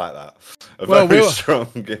image, not like that. Very strong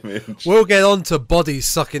image. We'll get on to bodies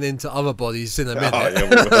sucking into other bodies in a minute. Oh, yeah,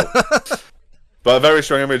 we will. But a very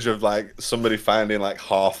strong image of like somebody finding like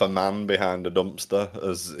half a man behind a dumpster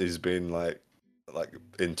as he's been like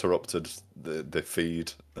interrupted the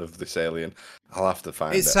feed of this alien. I'll have to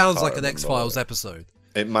find it. It sounds like an X-Files episode.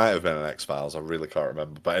 It might have been an X-Files. I really can't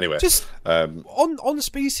remember. But anyway, just on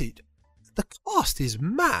Species, the cast is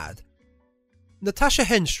mad. Natasha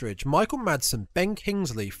Henstridge, Michael Madsen, Ben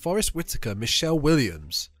Kingsley, Forrest Whitaker, Michelle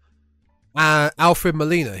Williams, Alfred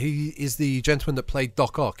Molina. He is the gentleman that played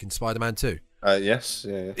Doc Ock in Spider-Man 2. Yes,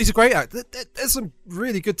 yeah. He's a great actor. There's some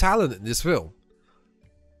really good talent in this film.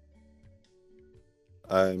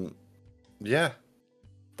 Yeah,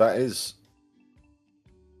 that is.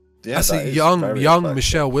 Yeah, I see young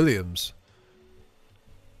Michelle Williams.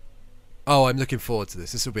 Oh, I'm looking forward to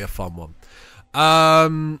this. This will be a fun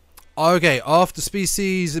one. Okay, after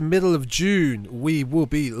Species, in middle of June, we will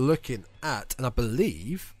be looking at, and I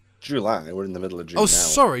believe July. We're in the middle of June. Oh, now.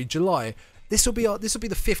 Sorry, July. This will be the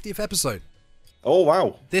 50th episode. Oh,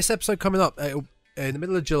 wow. This episode coming up in the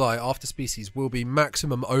middle of July after Species will be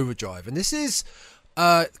Maximum Overdrive. And this is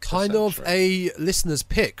kind of a listener's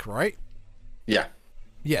pick, right? Yeah.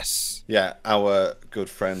 Yes. Yeah, our good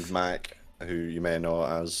friend Mike, who you may know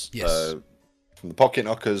as from the Pocket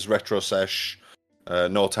Knockers, Retro Sesh,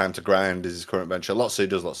 No Time to Grind is his current venture. He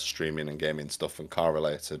does lots of streaming and gaming stuff and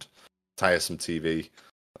car-related, tiresome TV,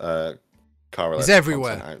 car-related He's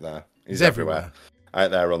everywhere. content out there. He's everywhere.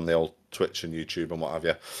 Out there on the old Twitch and YouTube and what have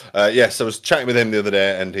you. Yes, I was chatting with him the other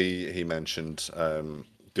day, and he mentioned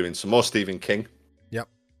doing some more Stephen King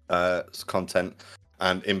content,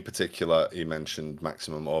 and in particular, he mentioned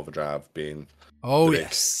Maximum Overdrive being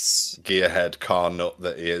gearhead car nut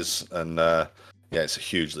that he is, and it's a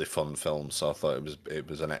hugely fun film. So I thought it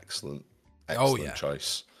was an excellent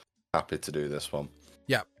choice. Happy to do this one.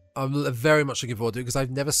 Yeah. I'm very much looking forward to it because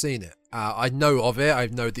I've never seen it. I know of it. I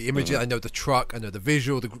know the images. I know the truck. I know the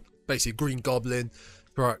visual. The basically Green Goblin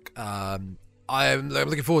truck. I'm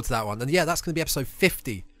looking forward to that one. And yeah, that's going to be episode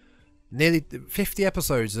 50. Nearly 50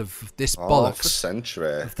 episodes of this bollocks.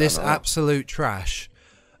 Century. Of this absolute trash.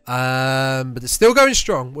 But it's still going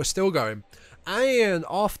strong. We're still going. And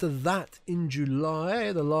after that, in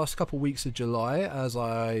July, the last couple of weeks of July, as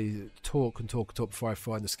I talk before I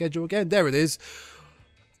find the schedule again, there it is.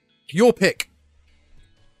 Your pick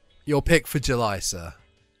for July, sir.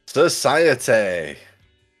 Society.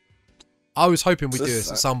 I was hoping we'd do this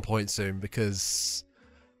at some point soon because,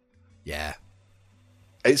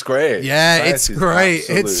 it's great. Yeah, it's great.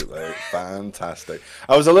 It's fantastic.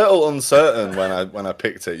 I was a little uncertain when I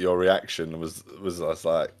picked it. Your reaction was I was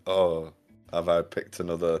like, oh, have I picked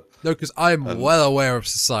another? No, because I'm well aware of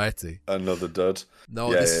Society. Another dud.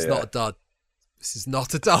 No, this is not a dud. This is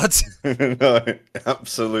not a dud. No, it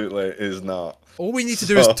absolutely is not. All we need to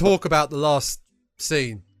do is talk about the last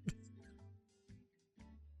scene.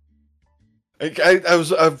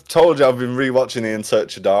 I've told you I've been rewatching the In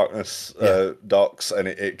Search of Darkness docs, and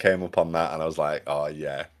it came up on that, and I was like, oh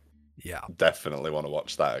yeah, definitely want to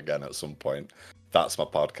watch that again at some point. That's my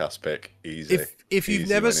podcast pick. Easy. If you've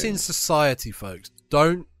never seen Society, folks,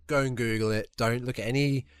 don't go and Google it. Don't look at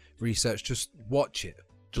any research. Just watch it.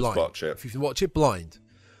 Blind. Just watch it. If you can watch it blind,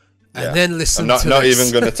 and then listen. I'm to not this.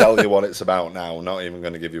 even going to tell you what it's about now. Not even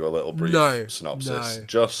going to give you a little brief synopsis. No.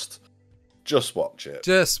 Just watch it.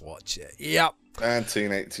 Just watch it. Yep.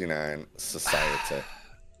 1989 Society.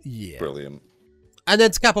 Yeah. Brilliant. And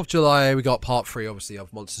then to cap off July, we got part 3, obviously,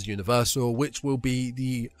 of Monsters Universal, which will be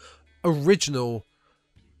the original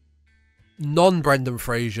non-Brendan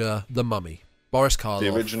Fraser The Mummy. Boris Karloff.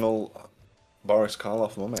 The original Boris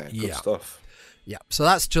Karloff Mummy. Good stuff. Yeah, so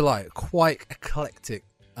that's July. Quite eclectic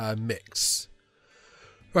mix.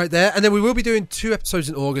 Right there. And then we will be doing 2 episodes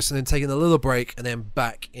in August and then taking a little break and then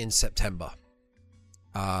back in September.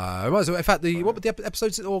 In fact, what were the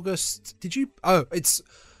episodes in August? Did you... Oh, it's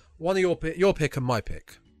one of your pick and my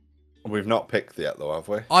pick. We've not picked yet, though, have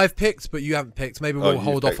we? I've picked, but you haven't picked. Maybe we'll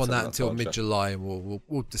hold off on that until mid-July and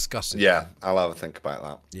we'll discuss it. Yeah, I'll have a think about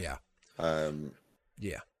that. Yeah. I've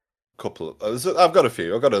got a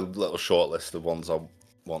few. I've got a little short list of ones I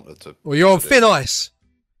wanted to. Well, you're on thin ice.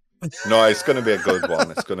 No, it's going to be a good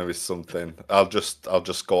one. It's going to be something. I'll just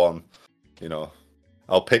go on.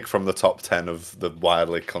 I'll pick from the top 10 of the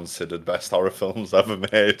widely considered best horror films ever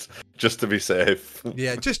made, just to be safe.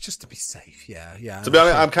 Yeah, just to be safe. Yeah. To be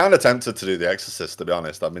honest, I'm kind of tempted to do The Exorcist. To be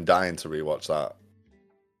honest, I've been dying to rewatch that.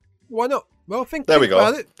 Why not? Well, there we go.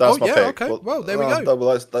 About it. That's my pick. Okay. Well, there we go.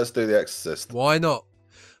 Let's do The Exorcist. Why not?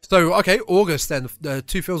 So, okay, August then.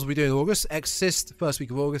 2 films we'll be doing in August. Exorcist, first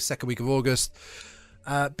week of August, second week of August.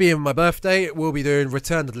 Being my birthday, we'll be doing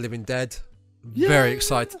Return of the Living Dead. Yay! Very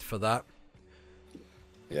excited for that.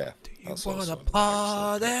 Yeah. Do you want to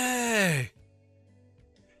party?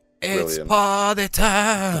 It's Brilliant. party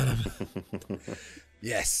time.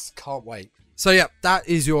 Yes, can't wait. So, yeah, that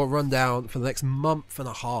is your rundown for the next month and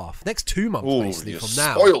a half. Next 2 months, basically, from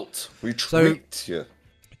now. Spoilt. We treat you.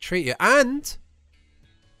 Treat you. And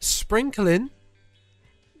sprinkle in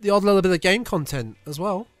the odd little bit of game content as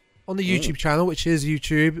well on the YouTube channel, which is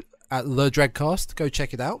YouTube at the Dreadcast. Go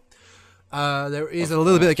check it out. There is a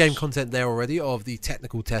little bit of game content there already of the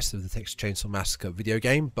technical test of the Texas Chainsaw Massacre video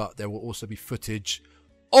game, but there will also be footage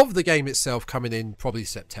of the game itself coming in probably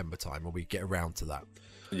September time when we get around to that.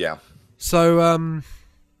 Yeah. So, I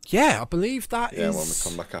believe that is... Yeah, when we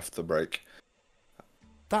come back after the break.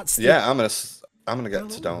 That's I'm gonna get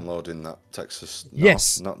to downloading that Texas.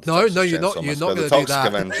 Yes. No, you're not. You're not going to do that.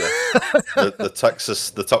 Avenger,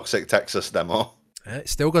 the Toxic Texas demo.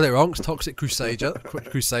 Still got it wrong. It's Toxic Crusader.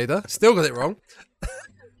 Still got it wrong.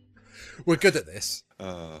 We're good at this.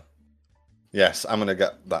 Yes, I'm gonna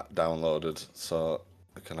get that downloaded so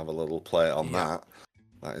we can have a little play on that.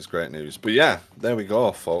 That is great news. But yeah, there we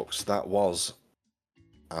go, folks. That was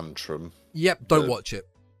Antrum. Yep, don't watch it.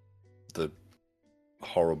 The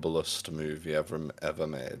horriblest movie ever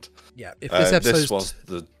made. Yeah, if this episode this was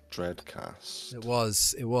the Dreadcast. It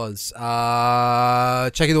was.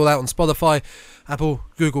 Check it all out on Spotify, Apple,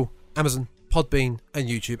 Google, Amazon, Podbean, and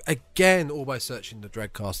YouTube. Again, all by searching the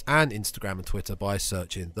Dreadcast, and Instagram and Twitter by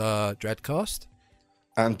searching the Dreadcast.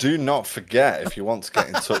 And do not forget, if you want to get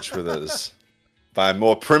in touch with us by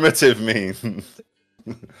more primitive means,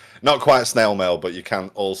 not quite snail mail, but you can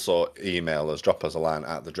also email us, drop us a line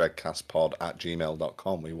at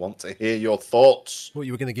thedreadcastpod@gmail.com. We want to hear your thoughts. Well,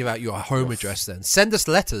 you were going to give out your home address then. Send us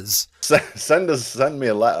letters. Send me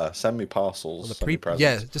a letter. Send me parcels. Send me presents.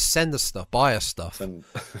 Yeah, just send us stuff. Buy us stuff.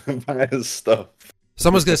 Buy us stuff.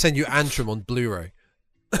 Someone's going to send you Antrum on Blu-ray.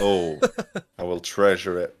 Oh, I will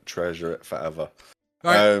treasure it forever.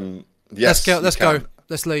 All right. Yes, let's go.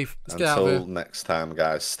 Let's leave. Let's get out of here. Until next time,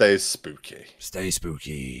 guys, stay spooky. Stay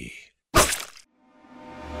spooky.